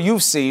I'm sure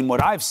you've seen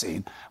what I've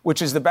seen,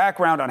 which is the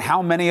background on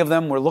how many of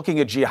them were looking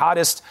at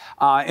jihadist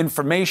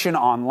information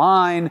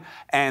online,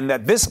 and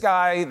that this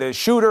guy, the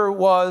shooter,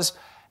 was,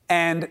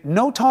 and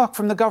no talk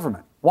from the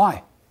government.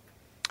 Why?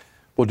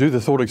 Well, do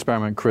the thought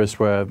experiment, Chris,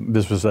 where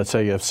this was, let's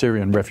say, a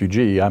Syrian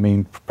refugee. I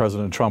mean,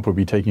 President Trump would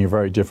be taking a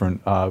very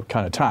different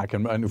kind of tack.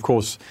 And of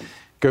course,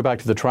 go back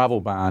to the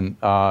travel ban.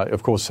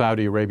 Of course,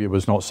 Saudi Arabia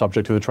was not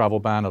subject to the travel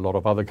ban. A lot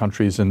of other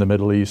countries in the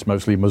Middle East,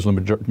 mostly Muslim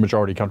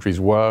majority countries,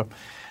 were.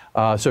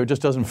 So it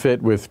just doesn't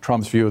fit with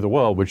Trump's view of the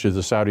world, which is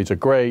the Saudis are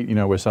great. You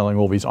know, we're selling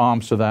all these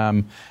arms to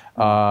them,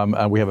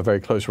 and we have a very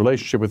close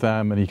relationship with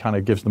them, and he kind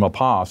of gives them a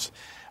pass.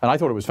 And I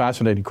thought it was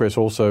fascinating, Chris,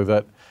 also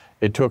that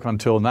it took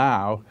until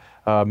now,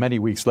 many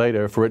weeks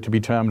later, for it to be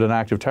termed an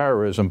act of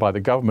terrorism by the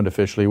government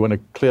officially, when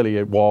clearly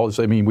it was.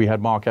 I mean, we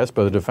had Mark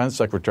Esper, the defense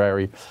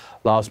secretary,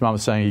 last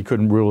month saying he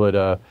couldn't rule it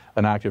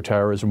an act of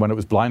terrorism when it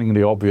was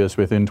blindingly obvious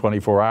within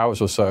 24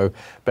 hours or so,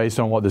 based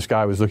on what this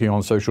guy was looking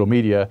on social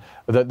media,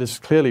 that this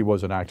clearly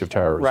was an act of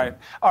terrorism. Right.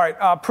 All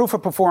right. Proof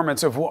of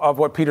performance of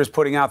what Peter's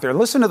putting out there.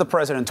 Listen to the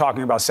president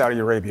talking about Saudi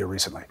Arabia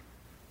recently.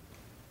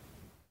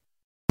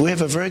 We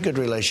have a very good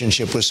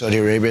relationship with Saudi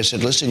Arabia. I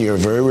said, listen, you're a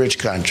very rich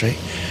country.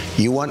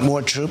 You want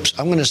more troops?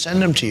 I'm going to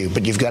send them to you,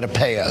 but you've got to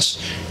pay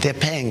us. They're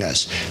paying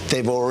us.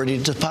 They've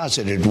already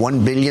deposited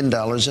 $1 billion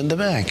in the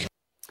bank.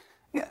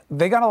 Yeah,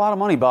 they got a lot of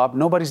money, Bob.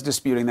 Nobody's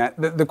disputing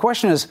that. The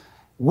question is,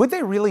 would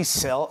they really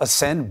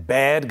send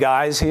bad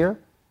guys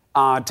here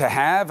to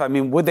have? I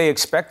mean, would they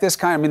expect this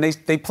kind? I mean,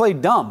 they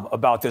played dumb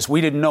about this.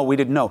 We didn't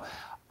know.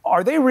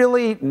 Are they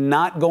really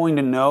not going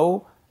to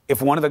know if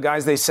one of the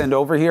guys they send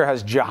over here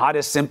has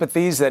jihadist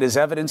sympathies that is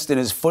evidenced in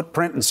his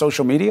footprint in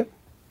social media?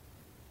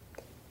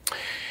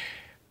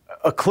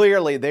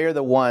 Clearly, they're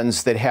the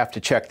ones that have to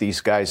check these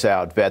guys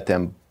out, vet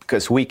them,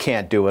 because we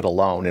can't do it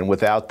alone. And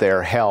without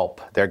their help,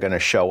 they're going to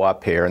show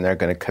up here and they're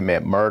going to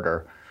commit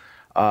murder.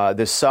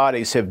 The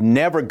Saudis have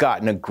never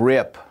gotten a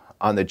grip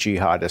on the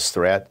jihadist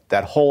threat.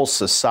 That whole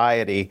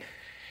society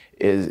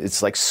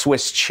it's like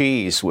Swiss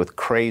cheese with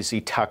crazy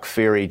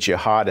Takfiri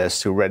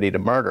jihadists who are ready to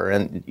murder.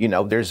 And, you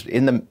know, there's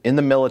in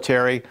the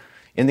military,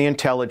 in the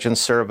intelligence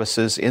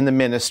services, in the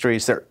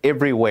ministries, they're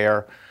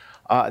everywhere.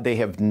 They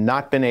have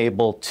not been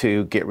able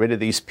to get rid of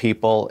these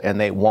people, and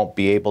they won't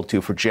be able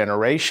to for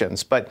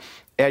generations. But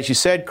as you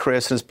said,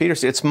 Chris, as Peter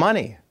said, it's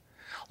money.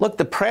 Look,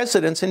 the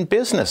president's in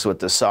business with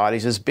the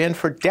Saudis, has been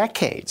for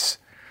decades.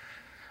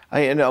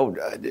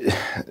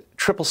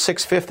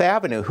 666 Fifth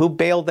Avenue, who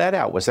bailed that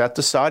out? Was that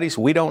the Saudis?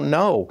 We don't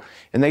know.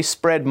 And they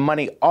spread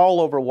money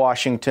all over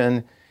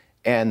Washington,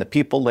 and the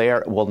people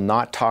there will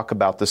not talk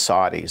about the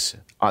Saudis.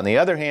 On the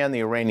other hand,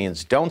 the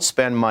Iranians don't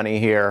spend money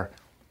here,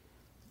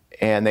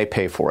 and they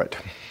pay for it.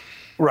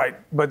 Right,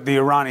 but the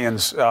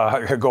Iranians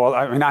go,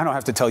 I mean, I don't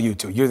have to tell you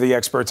two. You're the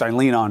experts I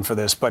lean on for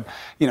this. But,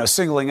 you know,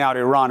 singling out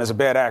Iran as a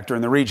bad actor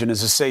in the region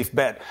is a safe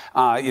bet.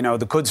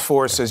 The Quds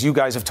Force, as you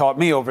guys have taught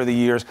me over the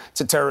years,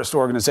 it's a terrorist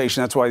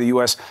organization. That's why the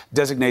U.S.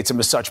 designates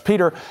them as such.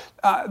 Peter,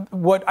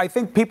 what I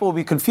think people will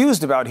be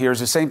confused about here is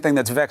the same thing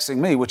that's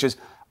vexing me, which is,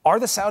 are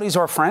the Saudis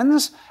our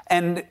friends?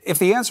 And if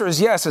the answer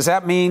is yes, does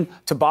that mean,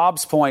 to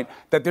Bob's point,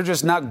 that they're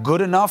just not good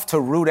enough to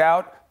root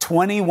out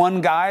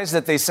 21 guys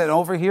that they sent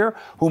over here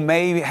who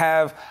may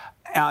have,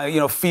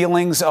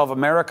 feelings of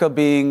America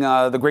being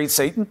the great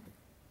Satan?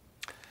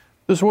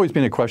 There's always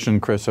been a question,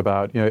 Chris,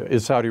 about,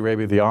 is Saudi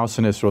Arabia the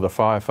arsonist or the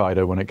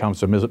firefighter when it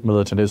comes to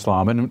militant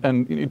Islam?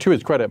 And to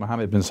his credit,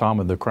 Mohammed bin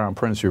Salman, the crown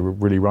prince who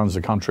really runs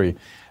the country,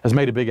 has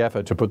made a big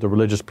effort to put the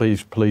religious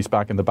police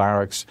back in the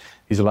barracks.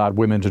 He's allowed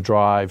women to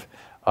drive.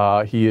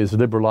 He is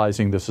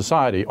liberalizing the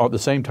society. At the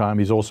same time,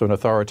 he's also an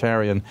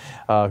authoritarian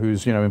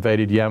who's,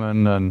 invaded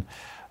Yemen and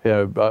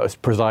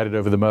presided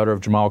over the murder of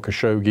Jamal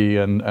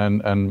Khashoggi and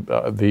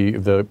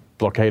the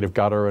blockade of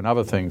Qatar and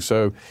other things.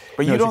 So,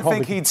 but you don't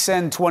think he'd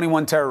send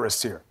 21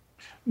 terrorists here?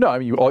 No, I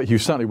mean, you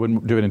certainly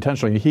wouldn't do it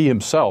intentionally. He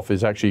himself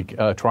is actually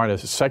trying to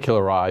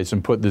secularize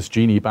and put this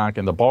genie back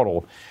in the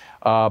bottle.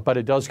 But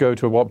it does go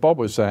to what Bob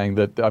was saying,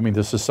 that, I mean,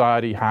 the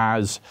society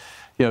has,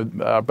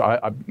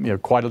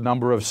 quite a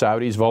number of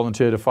Saudis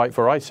volunteer to fight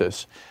for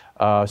ISIS.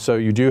 So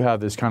you do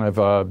have this kind of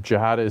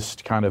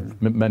jihadist kind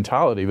of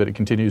mentality that it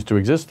continues to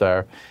exist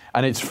there.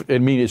 And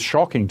it's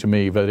shocking to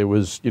me that it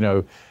was,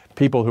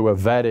 people who are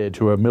vetted,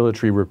 who are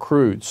military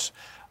recruits,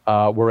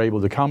 were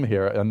able to come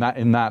here, and that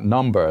in that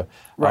number,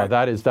 right.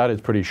 that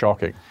is pretty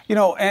shocking.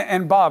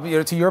 And Bob,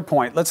 to your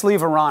point, let's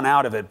leave Iran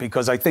out of it,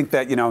 because I think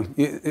that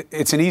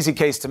it's an easy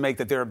case to make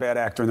that they're a bad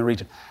actor in the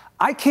region.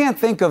 I can't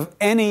think of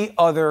any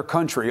other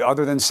country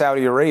other than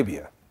Saudi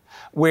Arabia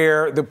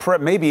where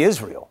maybe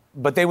Israel,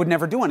 but they would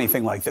never do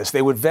anything like this.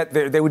 They would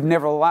they would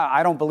never allow.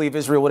 I don't believe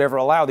Israel would ever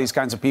allow these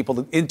kinds of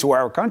people into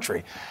our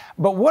country.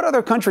 But what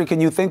other country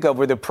can you think of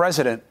where the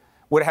president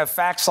would have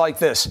facts like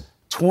this?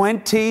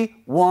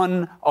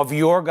 21 of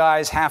your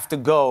guys have to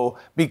go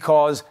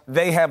because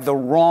they have the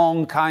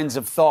wrong kinds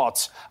of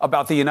thoughts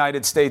about the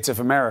United States of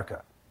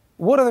America.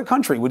 What other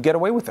country would get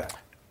away with that?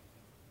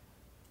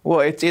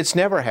 Well, it's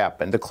never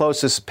happened. The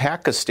closest is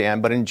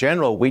Pakistan, but in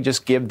general, we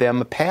just give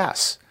them a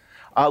pass.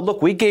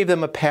 Look, we gave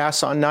them a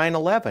pass on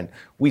 9/11.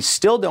 We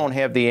still don't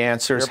have the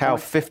answers how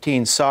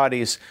 15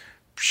 Saudis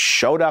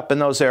showed up in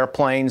those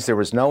airplanes. There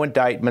was no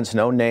indictments,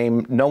 no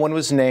name. No one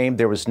was named.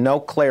 There was no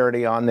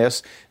clarity on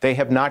this. They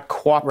have not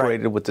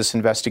cooperated with this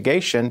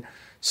investigation.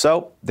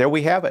 So there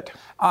we have it.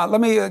 Let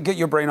me get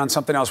your brain on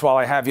something else while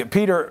I have you.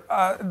 Peter,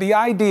 the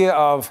idea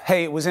of,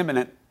 hey, it was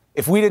imminent.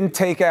 If we didn't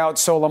take out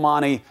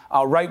Soleimani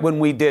right when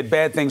we did,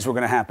 bad things were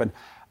going to happen.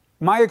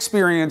 My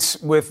experience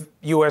with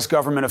U.S.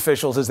 government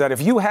officials is that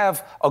if you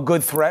have a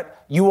good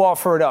threat, you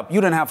offer it up.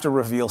 You don't have to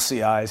reveal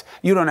CIs.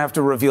 You don't have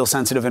to reveal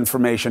sensitive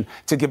information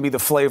to give me the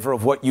flavor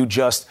of what you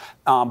just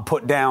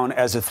put down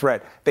as a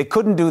threat. They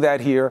couldn't do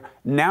that here.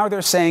 Now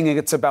they're saying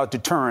it's about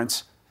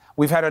deterrence.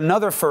 We've had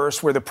another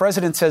first where the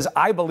president says,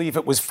 I believe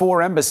it was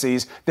 4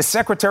 embassies. The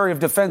Secretary of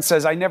Defense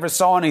says, I never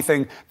saw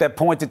anything that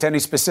pointed to any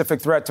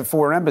specific threat to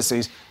 4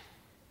 embassies.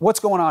 What's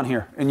going on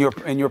here in your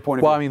point of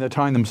view? Well, I mean, they're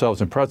tying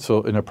themselves in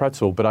a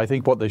pretzel, but I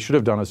think what they should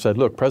have done is said,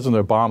 look,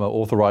 President Obama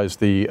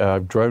authorized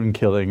the drone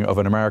killing of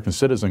an American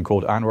citizen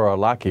called Anwar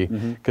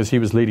al-Awlaki because he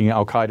was leading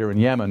al-Qaeda in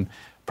Yemen.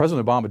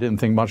 President Obama didn't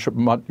think much,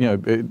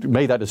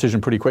 made that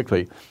decision pretty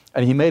quickly.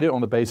 And he made it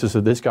on the basis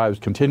that this guy was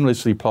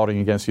continuously plotting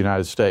against the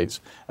United States.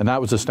 And that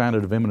was the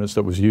standard of imminence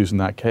that was used in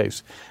that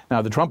case.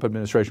 Now, the Trump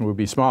administration would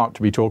be smart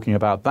to be talking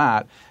about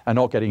that and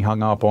not getting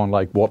hung up on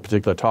what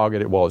particular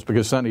target it was,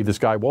 because certainly this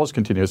guy was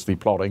continuously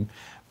plotting.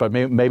 But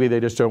maybe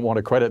they just don't want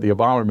to credit the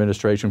Obama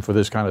administration for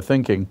this kind of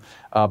thinking.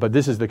 But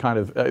this is the kind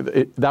of,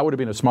 that would have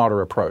been a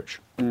smarter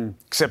approach.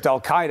 Except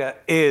al-Qaeda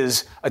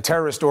is a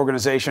terrorist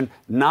organization,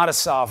 not a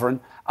sovereign.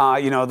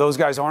 Those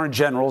guys aren't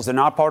generals. They're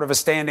not part of a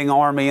standing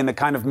army and the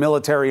kind of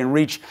military and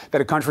reach that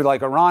a country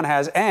like Iran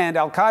has. And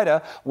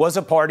al-Qaeda was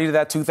a party to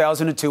that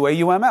 2002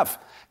 AUMF.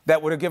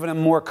 That would have given them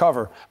more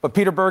cover. But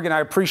Peter Bergen, I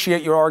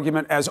appreciate your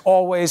argument as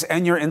always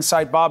and your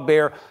insight. Bob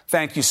Baer,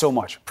 thank you so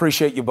much.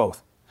 Appreciate you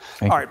both.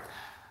 All right.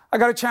 I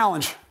got a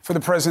challenge for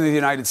the President of the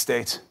United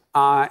States.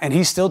 And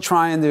he's still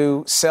trying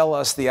to sell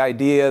us the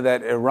idea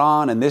that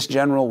Iran and this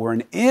general were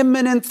an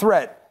imminent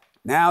threat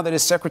now that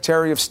his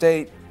Secretary of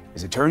State,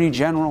 his Attorney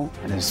General,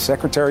 and his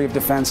Secretary of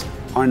Defense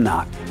are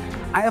not.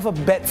 I have a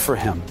bet for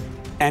him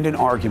and an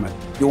argument.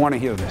 You'll want to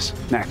hear this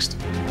next.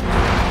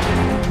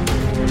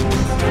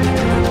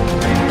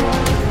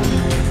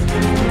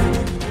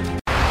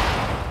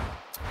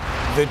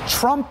 The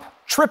Trump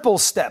triple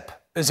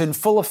step is in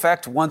full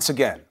effect once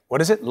again.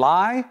 What is it?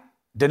 Lie,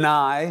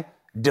 deny,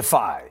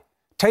 defy.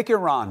 Take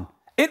Iran.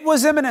 It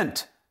was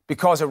imminent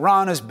because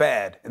Iran is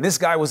bad and this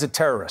guy was a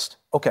terrorist.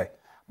 Okay,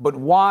 but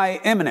why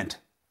imminent?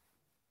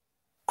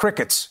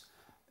 Crickets.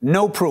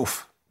 No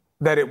proof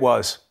that it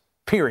was,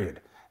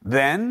 period.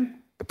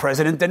 Then the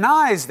president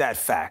denies that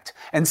fact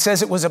and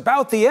says it was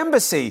about the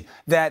embassy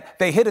that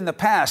they hit in the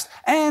past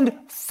and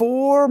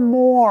 4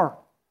 more.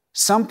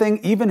 Something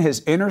even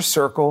his inner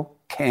circle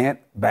can't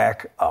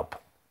back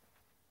up.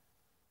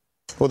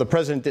 Well, the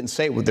president didn't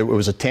say there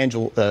was a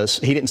tangible,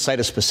 he didn't cite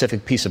a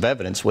specific piece of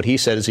evidence. What he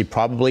said is he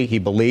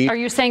believed. Are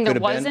you saying there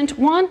wasn't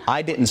one?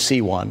 I didn't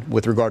see one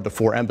with regard to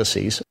 4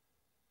 embassies.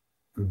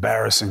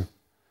 Embarrassing.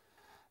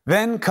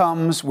 Then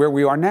comes where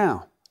we are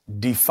now.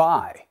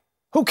 Defy.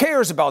 Who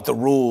cares about the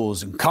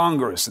rules and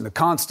Congress and the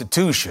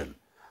Constitution?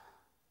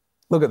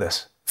 Look at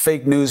this.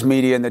 Fake news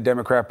media and the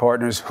Democrat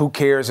partners. Who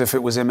cares if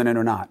it was imminent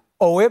or not?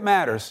 Oh, it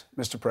matters,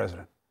 Mr.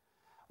 President.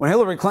 When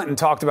Hillary Clinton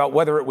talked about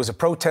whether it was a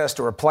protest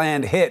or a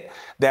planned hit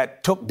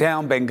that took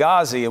down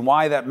Benghazi and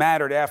why that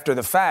mattered after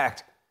the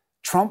fact,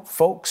 Trump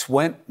folks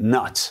went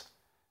nuts.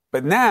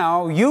 But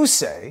now you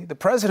say, the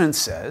president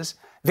says,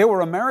 there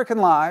were American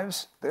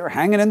lives, they were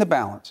hanging in the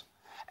balance,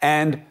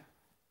 and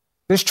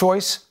this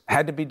choice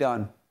had to be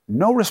done.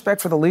 No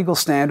respect for the legal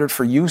standard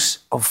for use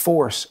of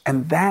force,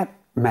 and that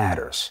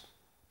matters.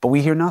 But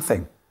we hear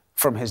nothing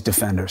from his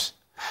defenders.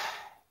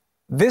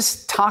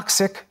 This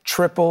toxic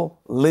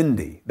triple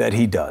Lindy that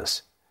he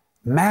does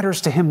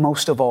matters to him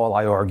most of all,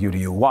 I argue to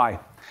you. Why?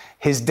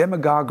 His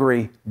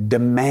demagoguery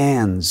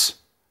demands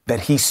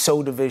that he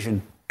sow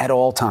division at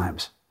all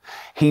times.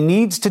 He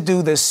needs to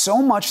do this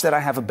so much that I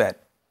have a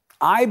bet.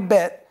 I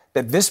bet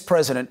that this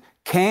president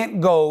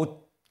can't go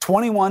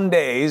 21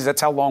 days,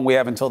 that's how long we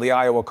have until the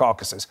Iowa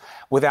caucuses,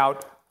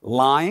 without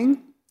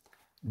lying,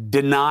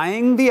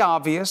 denying the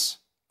obvious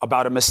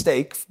about a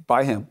mistake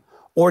by him,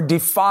 or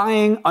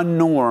defying a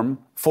norm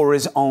for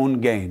his own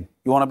gain.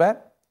 You want to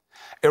bet?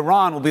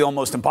 Iran will be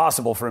almost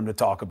impossible for him to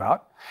talk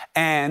about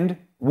and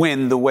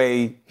win the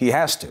way he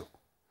has to.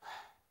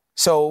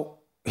 So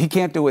he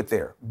can't do it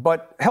there.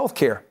 But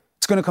healthcare,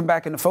 it's going to come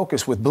back into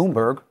focus with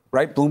Bloomberg,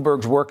 right?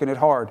 Bloomberg's working it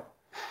hard.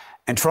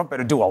 And Trump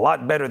better do a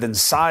lot better than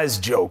size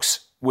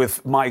jokes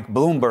with Mike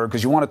Bloomberg,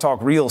 because you want to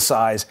talk real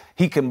size.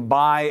 He can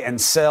buy and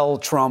sell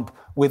Trump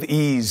with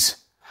ease.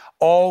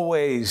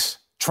 Always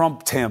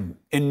trumped him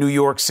in New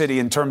York City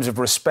in terms of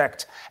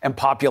respect and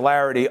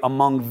popularity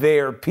among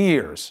their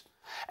peers.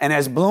 And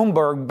as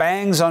Bloomberg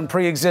bangs on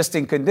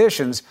pre-existing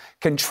conditions,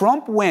 can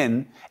Trump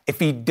win if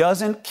he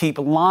doesn't keep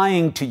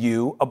lying to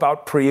you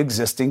about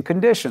pre-existing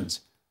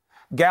conditions?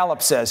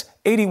 Gallup says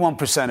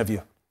 81% of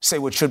you say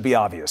what should be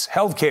obvious.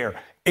 Healthcare,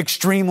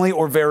 extremely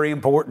or very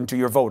important to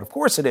your vote. Of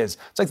course it is.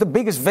 It's like the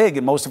biggest vig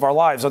in most of our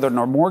lives other than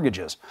our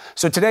mortgages.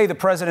 So today the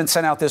president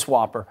sent out this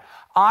whopper.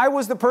 I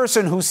was the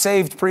person who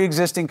saved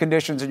pre-existing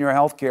conditions in your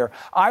health care.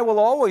 I will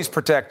always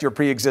protect your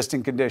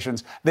pre-existing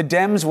conditions. The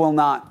Dems will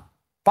not.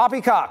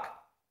 Poppycock.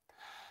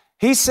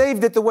 He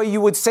saved it the way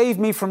you would save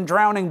me from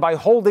drowning by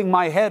holding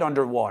my head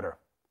underwater.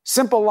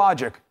 Simple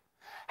logic.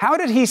 How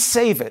did he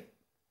save it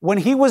when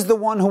he was the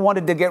one who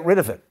wanted to get rid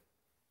of it?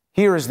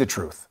 Here is the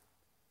truth.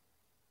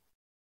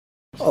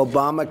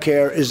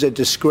 Obamacare is a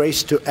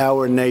disgrace to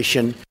our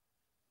nation.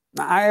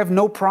 I have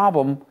no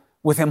problem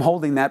with him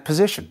holding that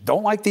position.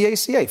 Don't like the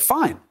ACA?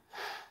 Fine.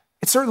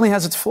 It certainly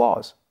has its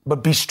flaws,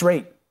 but be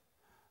straight.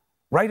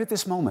 Right at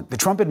this moment, the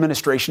Trump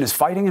administration is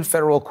fighting in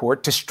federal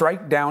court to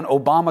strike down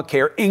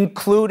Obamacare,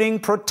 including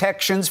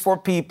protections for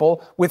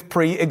people with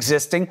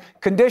pre-existing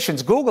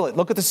conditions. Google it.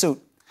 Look at the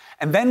suit.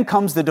 And then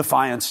comes the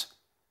defiance.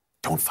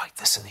 Don't fight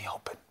this in the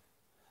open.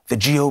 The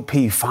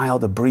GOP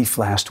filed a brief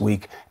last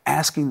week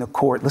asking the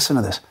court, listen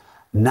to this,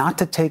 not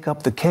to take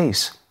up the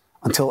case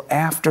until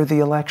after the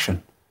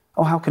election.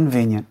 Oh, how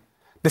convenient.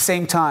 The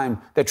same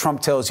time that Trump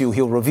tells you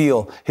he'll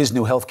reveal his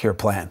new health care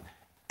plan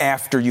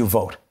after you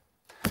vote.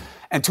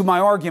 And to my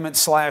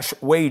argument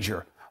 /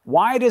 wager,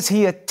 why does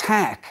he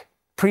attack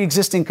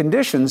pre-existing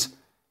conditions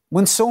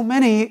when so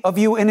many of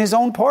you in his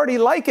own party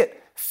like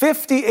it?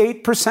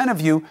 58%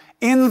 of you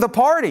in the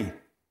party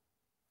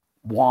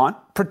want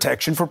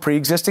protection for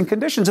pre-existing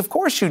conditions. Of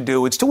course you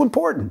do. It's too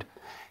important.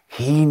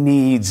 He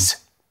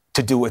needs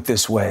to do it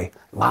this way.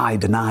 Lie,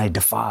 deny,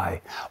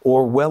 defy.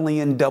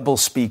 Orwellian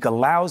doublespeak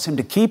allows him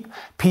to keep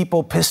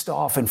people pissed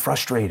off and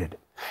frustrated.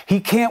 He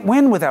can't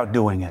win without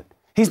doing it.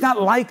 He's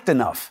not liked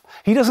enough.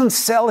 He doesn't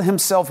sell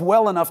himself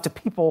well enough to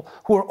people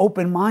who are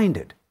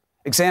open-minded.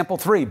 Example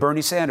 3,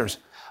 Bernie Sanders.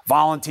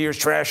 Volunteers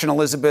trashing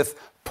Elizabeth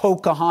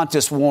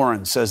Pocahontas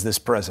Warren, says this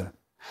president.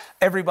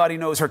 Everybody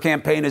knows her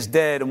campaign is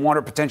dead and want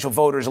her potential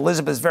voters.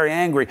 Elizabeth's very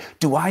angry.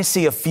 Do I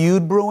see a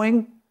feud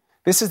brewing?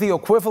 This is the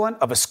equivalent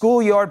of a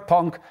schoolyard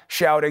punk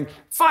shouting,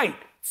 fight,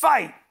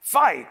 fight,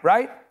 fight,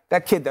 right?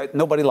 That kid that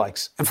nobody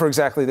likes. And for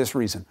exactly this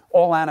reason.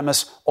 All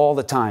animus, all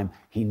the time.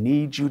 He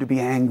needs you to be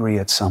angry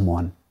at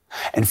someone.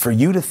 And for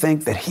you to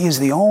think that he is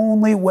the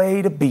only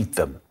way to beat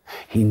them.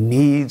 He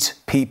needs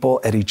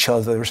people at each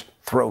other's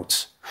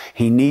throats.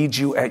 He needs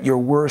you at your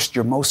worst,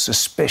 your most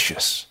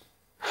suspicious.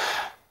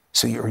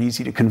 So you're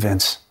easy to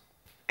convince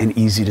and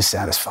easy to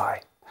satisfy.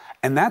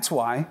 And that's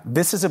why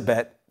this is a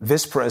bet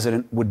this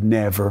president would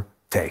never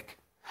take.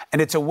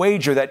 And it's a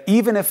wager that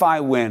even if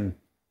I win,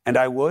 and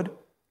I would,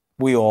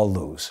 we all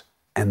lose.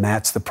 And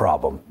that's the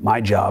problem.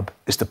 My job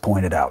is to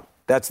point it out.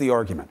 That's the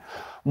argument.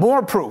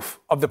 More proof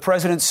of the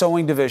president's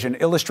sowing division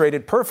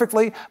illustrated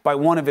perfectly by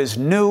one of his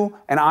new,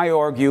 and I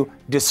argue,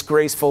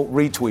 disgraceful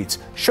retweets.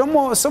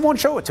 Someone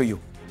show it to you.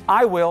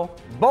 I will.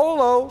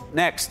 Bolo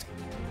next.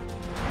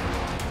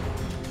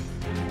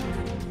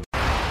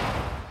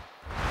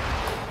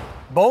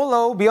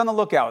 Bolo, be on the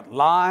lookout.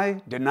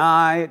 Lie,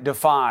 deny,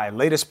 defy.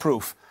 Latest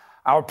proof.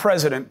 Our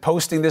president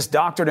posting this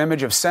doctored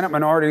image of Senate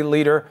Minority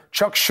Leader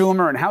Chuck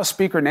Schumer and House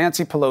Speaker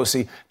Nancy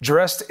Pelosi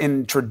dressed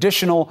in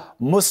traditional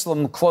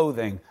Muslim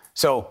clothing.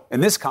 So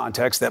in this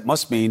context, that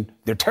must mean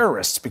they're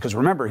terrorists, because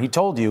remember, he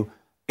told you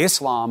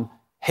Islam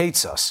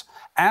hates us.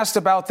 Asked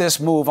about this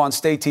move on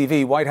state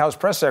TV, White House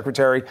Press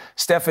Secretary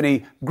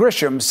Stephanie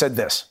Grisham said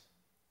this.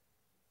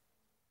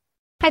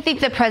 I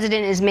think the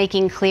president is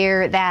making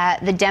clear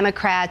that the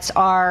Democrats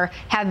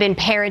have been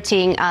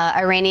parroting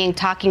Iranian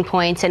talking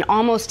points and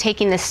almost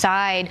taking the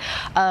side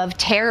of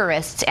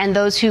terrorists and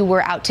those who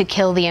were out to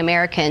kill the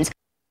Americans.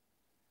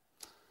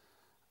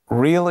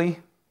 Really?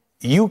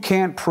 You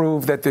can't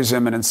prove that there's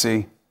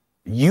imminency.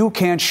 You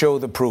can't show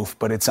the proof,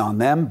 but it's on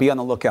them. Be on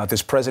the lookout.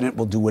 This president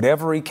will do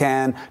whatever he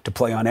can to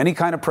play on any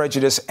kind of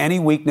prejudice, any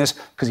weakness,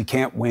 because he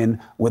can't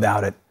win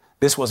without it.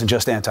 This wasn't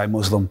just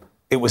anti-Muslim.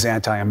 It was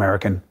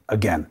anti-American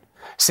again.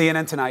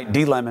 CNN Tonight,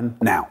 D. Lemon,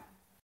 now.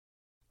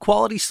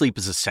 Quality sleep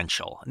is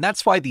essential, and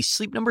that's why the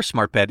Sleep Number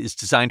Smart Bed is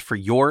designed for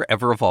your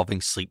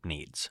ever-evolving sleep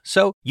needs.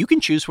 So you can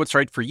choose what's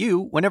right for you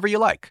whenever you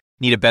like.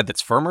 Need a bed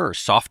that's firmer or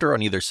softer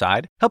on either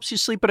side? Helps you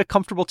sleep at a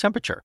comfortable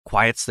temperature.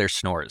 Quiets their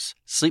snores.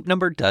 Sleep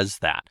Number does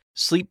that.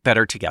 Sleep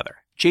better together.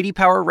 J.D.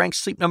 Power ranks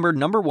Sleep Number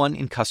 #1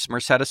 in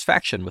customer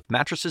satisfaction with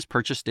mattresses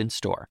purchased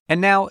in-store.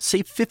 And now,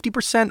 save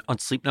 50% on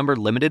Sleep Number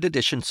limited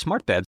edition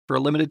smart beds for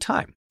a limited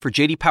time. For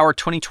J.D. Power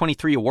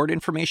 2023 award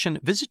information,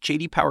 visit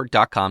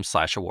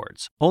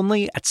jdpower.com/awards.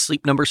 Only at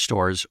Sleep Number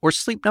stores or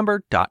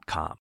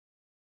sleepnumber.com.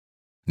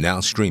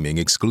 Now streaming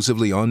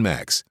exclusively on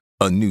Max,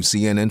 a new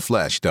CNN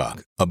flash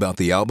doc about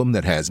the album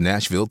that has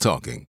Nashville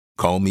talking,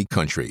 Call Me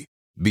Country.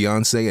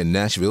 Beyoncé and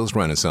Nashville's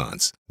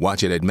Renaissance.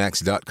 Watch it at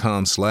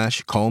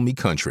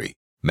max.com/callmecountry.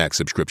 Max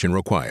subscription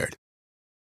required.